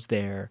Dawes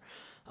there.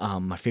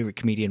 My favorite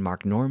comedian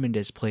Mark Normand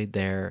has played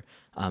there.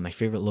 My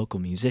favorite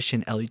local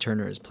musician Ellie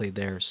Turner has played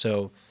there.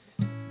 So,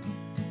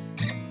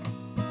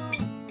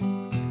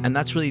 and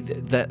that's really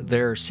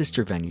their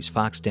sister venues.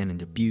 Fox Den and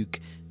Dubuque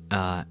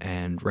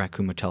and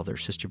Raccoon Motel, their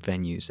sister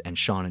venues. And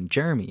Sean and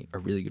Jeremy are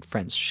really good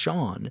friends.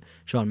 Sean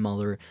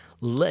Muller,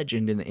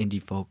 legend in the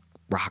indie folk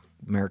rock,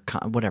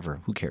 Americana,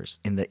 whatever, who cares,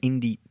 in the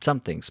indie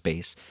something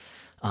space.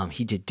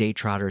 He did Day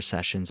Trotter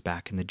sessions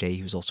back in the day.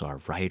 He was also a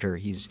writer.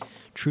 He's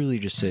truly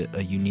just a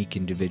unique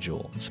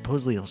individual.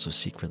 Supposedly also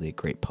secretly a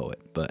great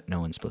poet, but no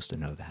one's supposed to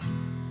know that.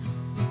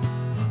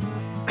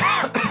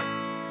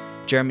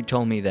 Jeremy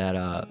told me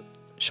that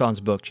Sean's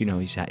booked,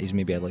 he's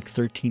maybe had like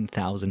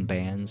 13,000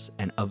 bands,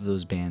 and of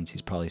those bands,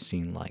 he's probably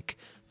seen like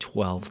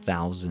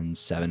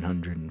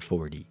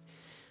 12,740.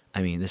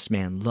 I mean, this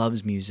man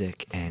loves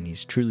music, and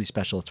he's truly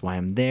special. That's why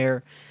I'm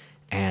there.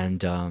 And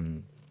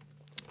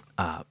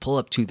pull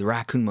up to the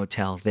Raccoon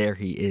Motel. There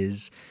he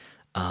is,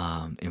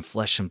 in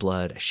flesh and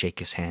blood. I shake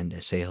his hand. I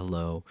say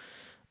hello,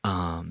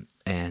 and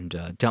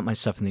dump my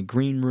stuff in the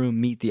green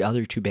room. Meet the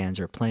other two bands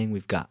that are playing.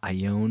 We've got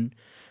Ione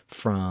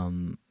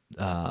from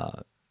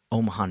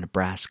Omaha,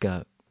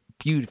 Nebraska.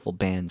 Beautiful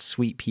band,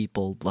 sweet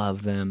people,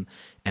 love them.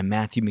 And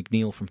Matthew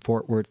McNeil from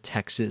Fort Worth,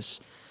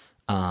 Texas.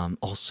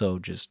 Also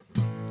just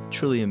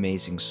truly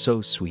amazing, so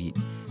sweet.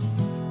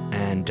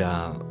 And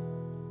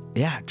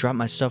drop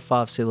my stuff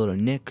off, say hello to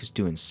Nick, who's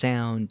doing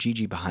sound,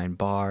 Gigi behind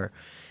bar,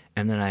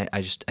 and then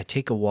I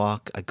take a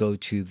walk. I go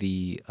to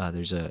the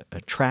there's a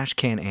Trash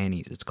Can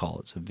Annie's, it's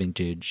called. It's a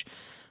vintage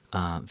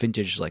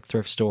like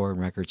thrift store and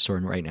record store,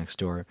 and right next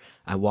door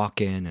I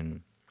walk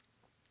in,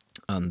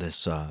 and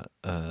this a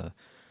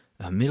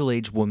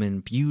middle-aged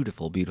woman,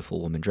 beautiful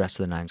woman, dressed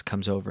to the nines,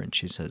 comes over and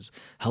she says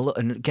hello,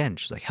 and again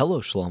she's like,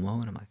 "Hello, Shlomo,"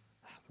 and I'm like,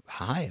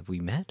 "Hi, have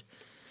we met?"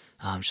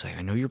 She's like,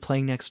 "I know you're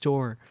playing next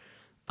door.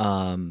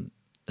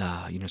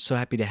 So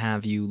happy to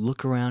have you.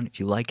 Look around. If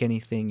you like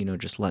anything,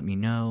 just let me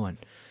know.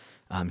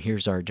 And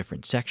here's our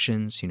different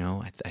sections.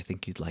 I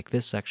think you'd like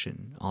this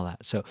section, all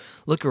that. So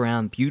look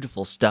around.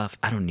 Beautiful stuff.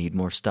 I don't need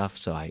more stuff.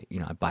 So I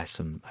buy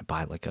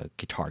like a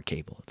guitar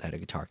cable. If I had a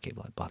guitar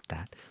cable, I bought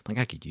that. I'm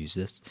like, I could use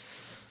this.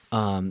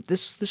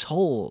 This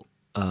whole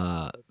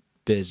tour,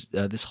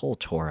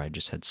 I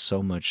just had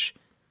so much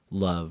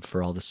love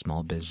for all the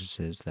small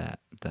businesses that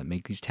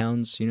make these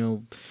towns,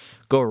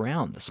 go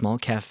around. The small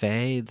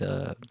cafe,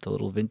 the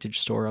little vintage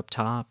store up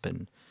top,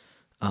 and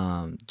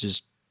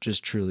just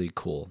truly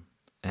cool.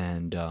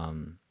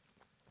 And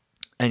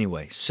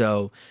anyway,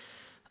 so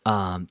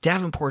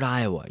Davenport,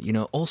 Iowa,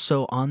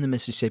 also on the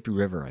Mississippi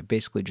River. I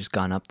basically just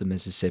gone up the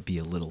Mississippi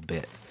a little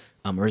bit,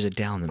 or is it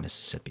down the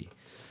Mississippi?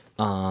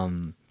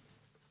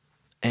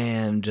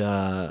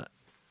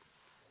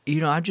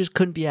 I just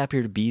couldn't be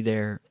happier to be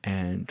there,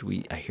 and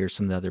I hear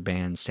some of the other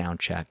bands sound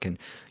check, and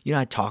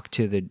I talked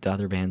to the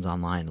other bands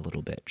online a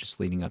little bit just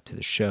leading up to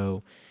the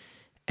show,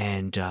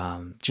 and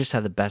just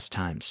had the best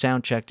time.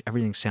 Sound checked,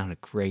 everything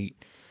sounded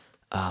great.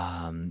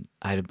 I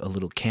had a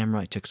little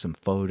camera, I took some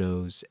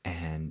photos,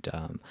 and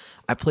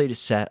I played a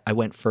set. I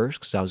went first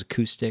because I was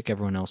acoustic,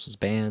 everyone else was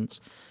bands.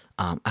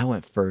 I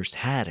went first,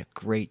 had a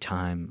great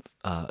time.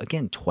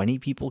 Again, 20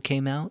 people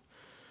came out.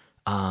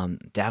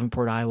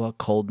 Davenport, Iowa,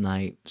 cold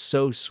night,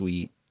 so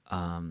sweet.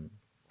 I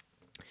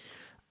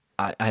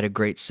had a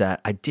great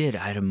set. I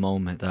had a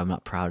moment that I'm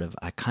not proud of.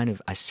 I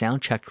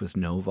sound checked with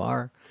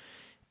Novar,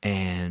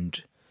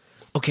 and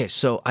okay,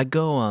 so I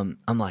go, I'm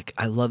like,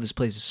 I love this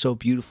place. It's so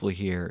beautiful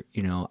here.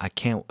 I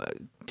can't,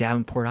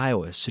 Davenport,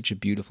 Iowa is such a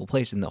beautiful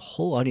place. And the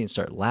whole audience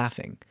started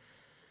laughing.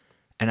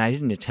 And I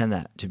didn't intend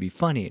that to be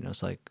funny. And I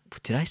was like,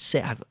 did I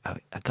say, I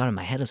got in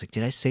my head, I was like,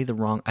 did I say the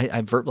wrong,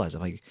 I verbalized,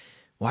 I'm like,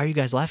 why are you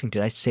guys laughing?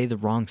 Did I say the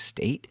wrong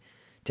state?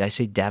 Did I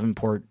say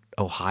Davenport,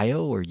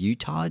 Ohio or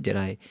Utah? Did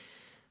I,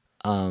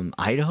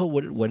 Idaho?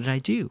 What did I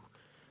do?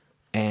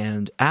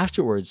 And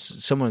afterwards,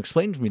 someone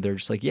explained to me, they're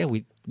just like, yeah,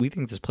 we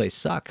think this place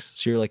sucks.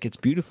 So you're like, it's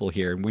beautiful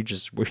here. And we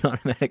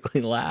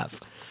automatically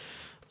laugh.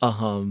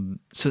 So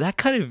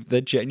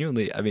that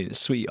genuinely, I mean, a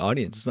sweet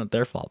audience, it's not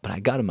their fault, but I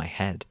got in my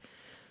head.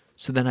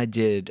 So then I'm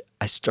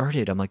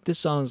like, this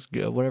song's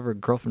whatever,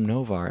 Girl from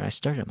Novar. And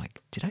I'm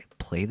like, did I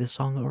play this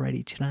song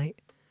already tonight?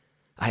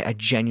 I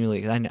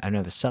genuinely, I don't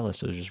have a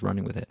cellist, so I was just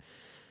running with it.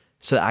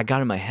 So I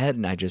got in my head,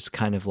 and I just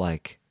kind of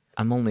like,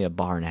 I'm only a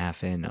bar and a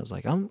half in. I was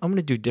like, I'm going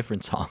to do a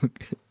different song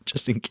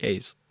just in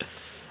case.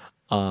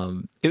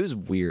 It was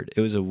weird.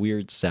 It was a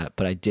weird set,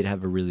 but I did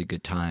have a really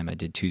good time. I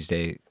did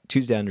Tuesday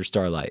Tuesday Under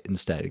Starlight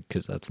instead,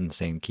 because that's in the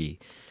same key.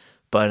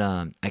 But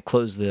I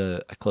closed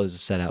the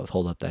set out with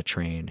Hold Up That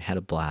Train, had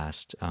a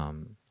blast.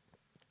 And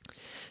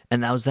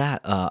that was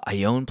that.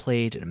 Ione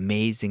played, an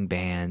amazing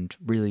band,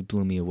 really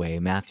blew me away.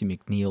 Matthew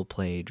McNeil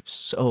played,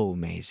 so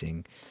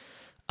amazing.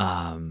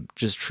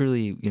 Just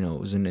truly, it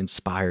was an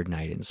inspired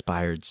night,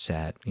 inspired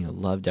set.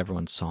 Loved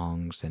everyone's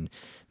songs and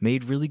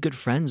made really good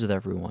friends with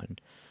everyone.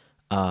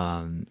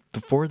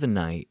 Before the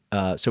night,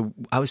 so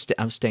I was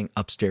staying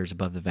upstairs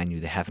above the venue.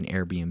 They have an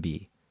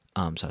Airbnb,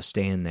 so I was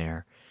staying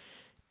there.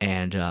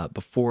 And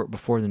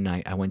before the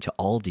night, I went to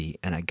Aldi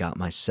and I got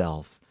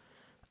myself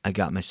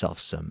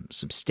some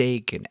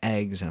steak and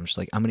eggs, and I'm just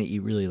like, I'm gonna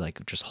eat really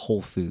like just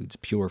whole foods,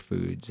 pure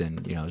foods,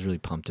 and I was really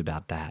pumped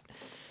about that.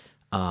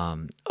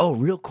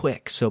 Real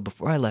quick, so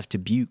before I left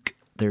Dubuque,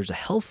 there's a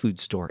health food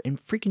store in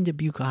freaking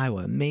Dubuque,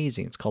 Iowa.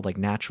 Amazing. It's called like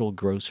Natural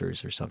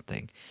Grocers or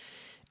something.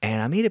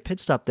 And I made a pit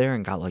stop there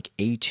and got like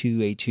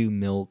A2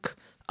 milk,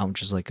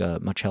 which is like a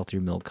much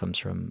healthier milk, comes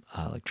from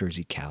like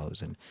Jersey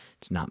cows, and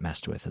it's not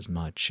messed with as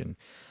much. And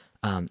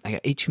I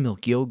got A2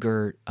 milk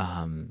yogurt,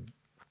 some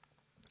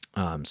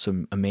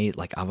made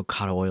like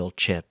avocado oil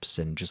chips,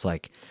 and just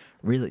like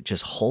really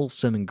just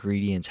wholesome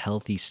ingredients,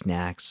 healthy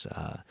snacks,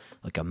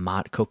 like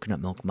a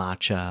coconut milk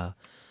matcha,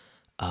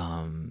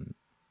 and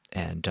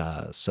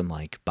some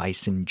like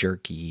bison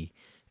jerky.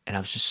 And I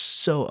was just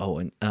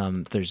so,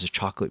 there's a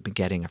chocolate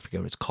baguette, I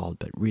forget what it's called,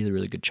 but really,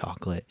 really good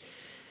chocolate.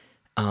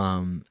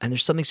 And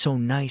there's something so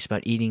nice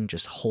about eating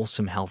just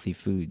wholesome, healthy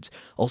foods.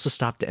 Also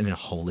stopped in a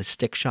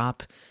holistic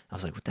shop. I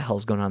was like, what the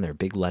hell's going on there?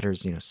 Big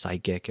letters,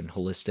 psychic and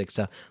holistic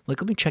stuff. I'm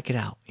like, let me check it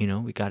out.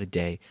 We got a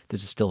day.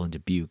 This is still in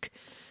Dubuque.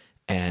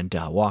 And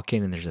walk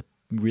in, and there's a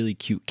really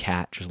cute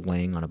cat just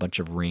laying on a bunch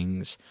of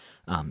rings.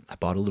 I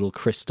bought a little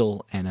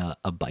crystal and a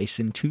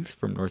bison tooth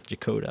from North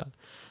Dakota.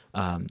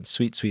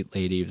 Sweet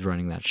lady was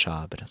running that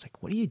shop. And I was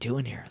like, what are you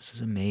doing here? This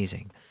is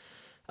amazing.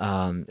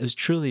 It was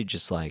truly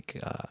just like,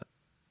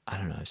 I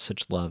don't know,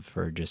 such love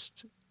for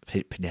just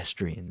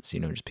pedestrians,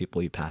 just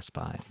people you pass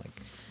by. Like,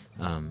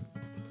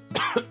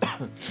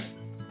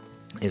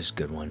 it was a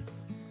good one.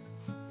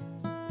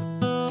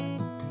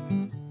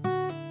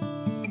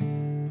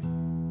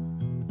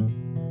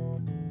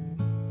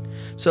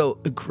 So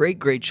a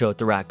great show at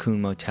the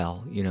Raccoon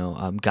Motel.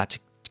 Got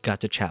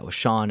to chat with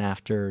Sean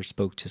after,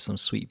 spoke to some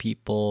sweet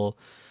people.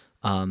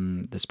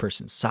 This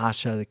person,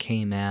 Sasha, that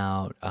came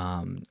out,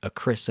 a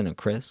Chris and a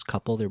Chris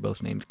couple. They're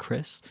both named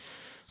Chris.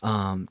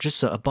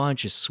 Just a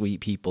bunch of sweet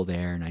people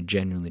there, and I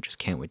genuinely just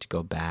can't wait to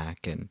go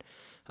back. And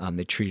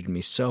they treated me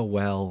so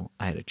well.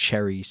 I had a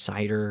cherry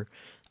cider,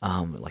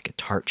 like a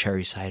tart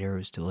cherry cider. It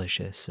was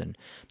delicious. And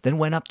then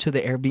went up to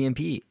the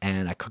Airbnb,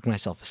 and I cooked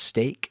myself a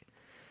steak.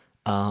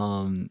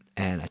 And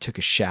I took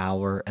a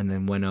shower, and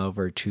then went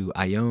over to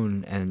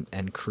Ione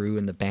and crew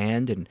in the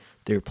band, and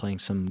they were playing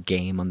some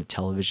game on the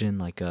television,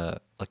 like a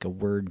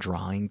word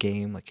drawing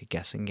game, like a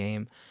guessing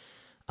game.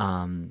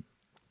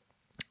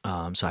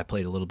 So I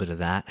played a little bit of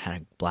that,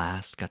 had a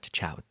blast, got to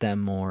chat with them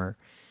more.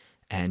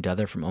 And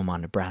they're from Omaha,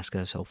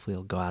 Nebraska, so hopefully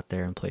I'll go out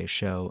there and play a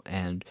show.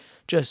 And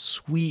just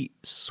sweet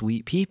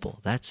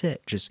people. That's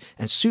it.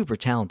 And super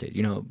talented.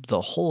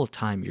 The whole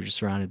time you're just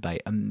surrounded by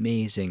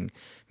amazing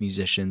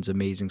musicians,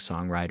 amazing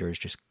songwriters,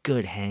 just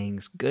good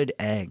hangs, good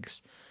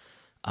eggs.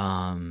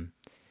 Oh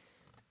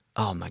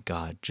my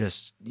God,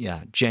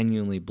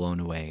 genuinely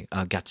blown away.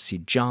 Got to see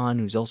John,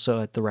 who's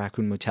also at the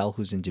Raccoon Motel,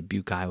 who's in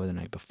Dubuque, Iowa the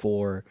night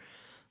before.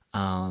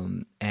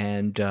 I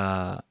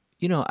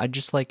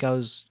just I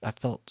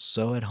felt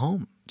so at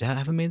home. I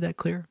haven't made that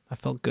clear. I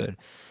felt good.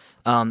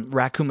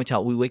 Raccoon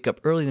Motel, we wake up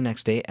early the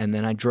next day, and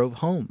then I drove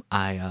home.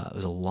 It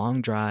was a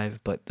long drive,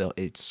 but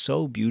it's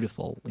so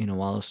beautiful.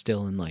 While I was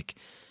still in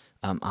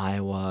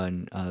Iowa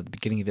and the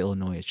beginning of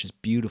Illinois, it's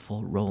just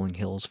beautiful. Rolling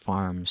hills,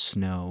 farms,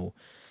 snow.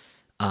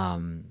 I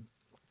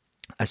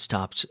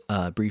stopped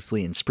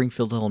briefly in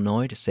Springfield,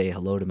 Illinois to say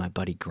hello to my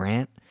buddy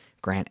Grant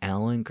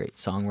Allen, great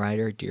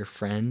songwriter, dear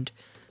friend.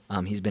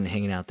 He's been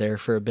hanging out there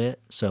for a bit.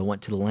 So I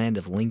went to the land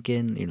of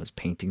Lincoln. There's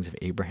paintings of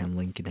Abraham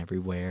Lincoln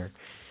everywhere.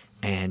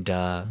 And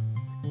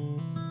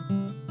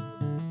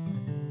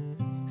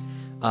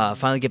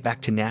finally get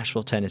back to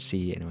Nashville,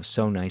 Tennessee. And it was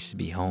so nice to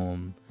be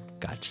home.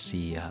 Got to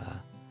see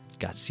the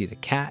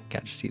cat,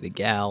 got to see the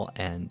gal,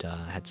 and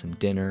had some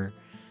dinner.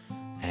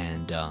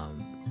 And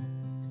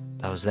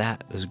that was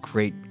that. It was a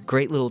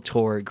great little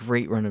tour,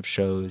 great run of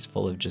shows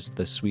full of just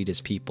the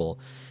sweetest people.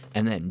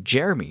 And then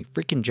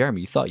freaking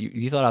Jeremy,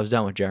 you thought I was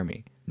done with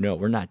Jeremy. No,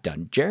 we're not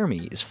done.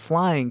 Jeremy is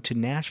flying to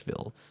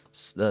Nashville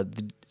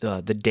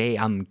the day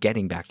I'm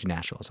getting back to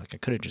Nashville. I was like, I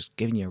could have just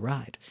given you a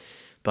ride.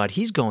 But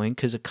he's going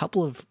because a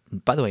couple of,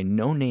 by the way,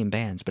 no-name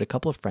bands, but a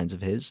couple of friends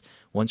of his,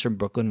 one's from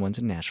Brooklyn, one's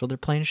in Nashville, they're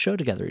playing a show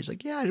together. He's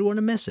like, yeah, I didn't want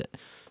to miss it.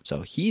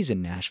 So he's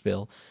in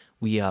Nashville.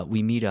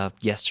 We meet up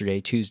yesterday,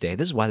 Tuesday.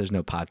 This is why there's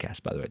no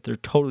podcast, by the way. There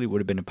totally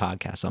would have been a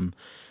podcast.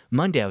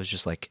 Monday I was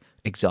just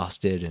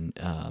exhausted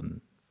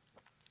and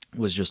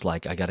was just I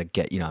got to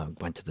get,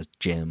 went to the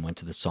gym, went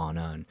to the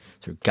sauna, and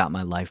sort of got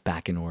my life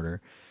back in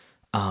order.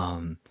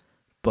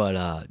 But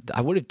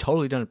I would have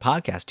totally done a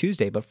podcast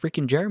Tuesday, but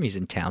freaking Jeremy's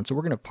in town, so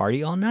we're going to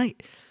party all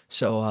night.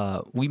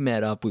 So we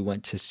met up. We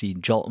went to see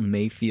Jolton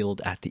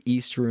Mayfield at the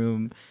East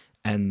Room,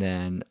 and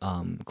then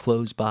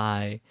Close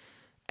By,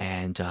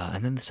 and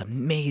then this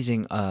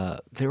amazing,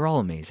 they were all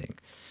amazing.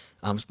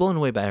 I was blown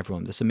away by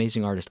everyone. This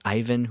amazing artist,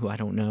 Ivan, who I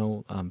don't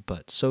know,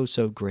 but so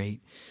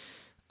great.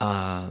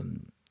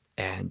 And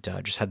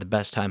just had the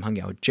best time, hung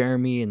out with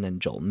Jeremy and then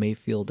Jolton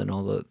Mayfield and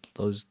all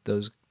those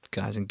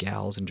guys and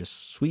gals, and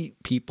just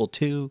sweet people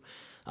too.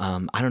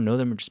 I don't know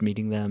them, or just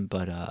meeting them,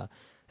 but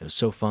it was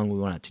so fun. We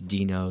went out to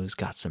Dino's,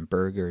 got some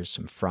burgers,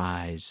 some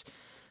fries,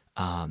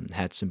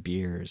 had some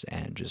beers,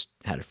 and just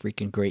had a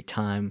freaking great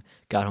time.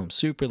 Got home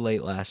super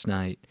late last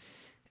night,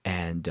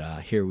 and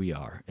here we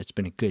are. It's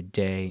been a good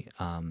day.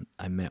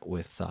 I met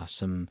with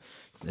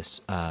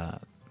this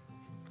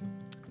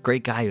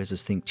great guy who has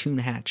this thing, Tune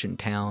Hatch, in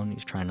town.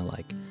 He's trying to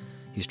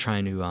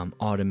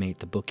automate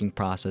the booking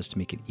process to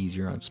make it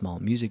easier on small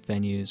music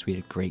venues. We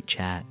had a great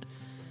chat,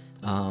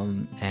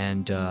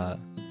 and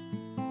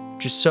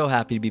just so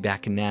happy to be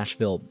back in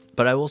Nashville.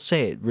 But I will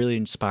say it really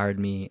inspired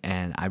me,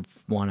 and I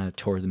want to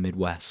tour the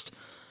Midwest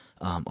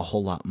a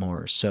whole lot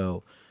more.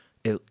 So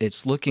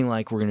it's looking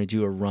like we're going to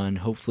do a run,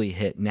 hopefully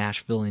hit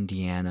Nashville,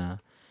 Indiana.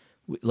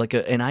 Like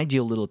an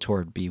ideal little tour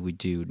would be, we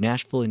do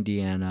Nashville,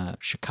 Indiana,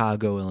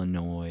 Chicago,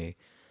 Illinois,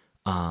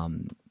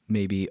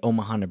 maybe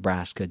Omaha,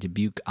 Nebraska,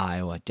 Dubuque,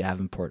 Iowa,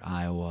 Davenport,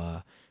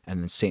 Iowa,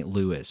 and then St.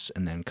 Louis,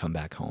 and then come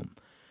back home.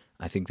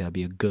 I think that'd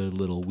be a good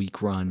little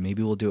week run.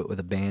 Maybe we'll do it with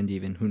a band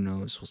even. Who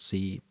knows? We'll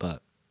see.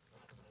 But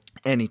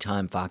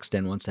anytime Fox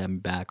Den wants to have me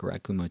back, or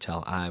Raccoon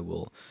Motel, I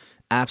will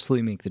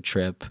absolutely make the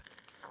trip.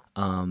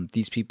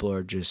 These people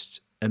are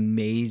just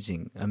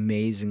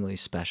amazingly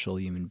special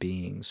human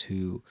beings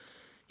who,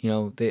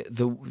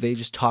 they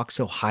just talk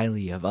so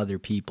highly of other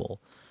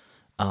people.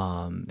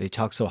 They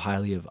talk so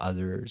highly of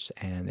others,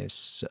 and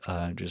it's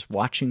just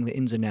watching the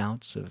ins and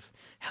outs of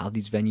how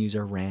these venues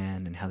are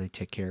ran and how they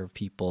take care of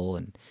people.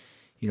 And,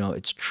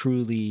 it's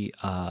truly,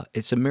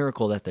 it's a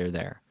miracle that they're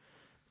there.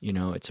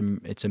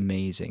 It's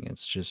amazing.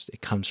 It's just,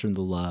 it comes from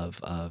the love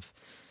of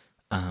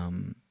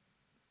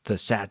the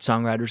Sad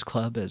Songwriters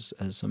Club, as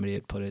somebody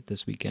had put it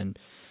this weekend.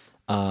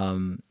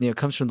 It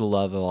comes from the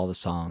love of all the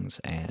songs,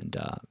 and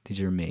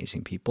these are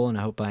amazing people, and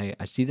I hope I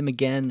see them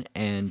again,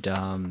 and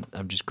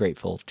I'm just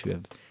grateful to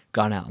have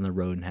gone out on the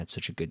road and had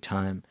such a good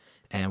time,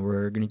 and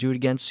we're going to do it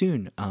again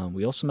soon.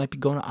 We also might be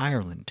going to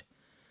Ireland,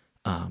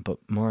 but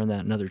more on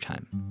that another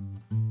time.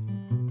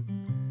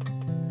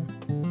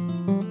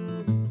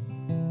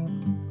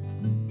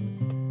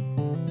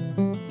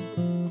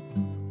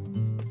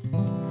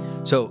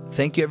 So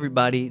thank you,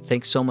 everybody.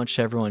 Thanks so much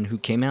to everyone who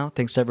came out.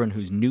 Thanks to everyone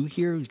who's new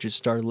here, who's just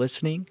started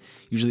listening.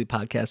 Usually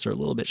podcasts are a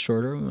little bit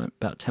shorter. We went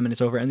about 10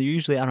 minutes over, and they're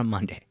usually out on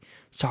Monday.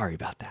 Sorry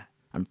about that.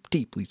 I'm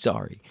deeply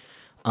sorry.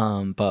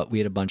 But we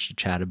had a bunch to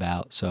chat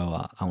about,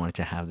 so I wanted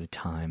to have the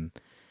time.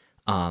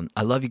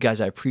 I love you guys.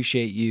 I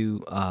appreciate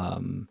you.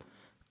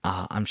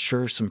 I'm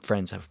sure some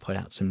friends have put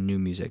out some new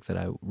music that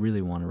I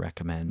really want to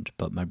recommend,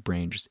 but my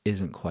brain just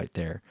isn't quite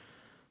there.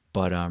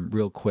 But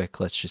real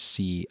quick, let's just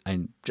see.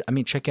 I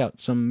mean, check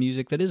out some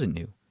music that isn't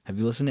new. Have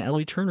you listened to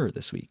Ellie Turner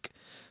this week?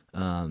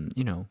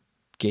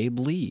 Gabe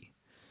Lee.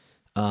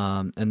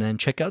 And then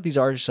check out these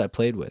artists I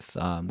played with.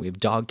 We have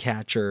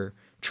Dogcatcher,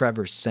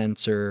 Trevor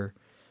Sensor,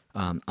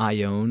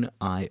 Ione,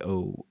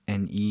 Ione,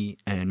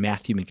 and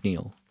Matthew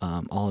McNeil.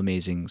 All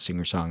amazing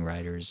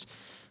singer-songwriters.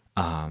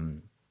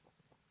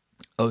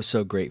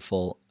 So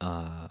grateful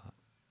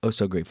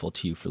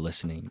to you for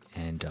listening.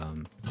 And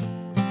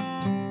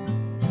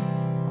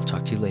I'll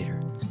talk to you later.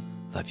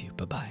 Love you.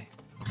 Bye-bye.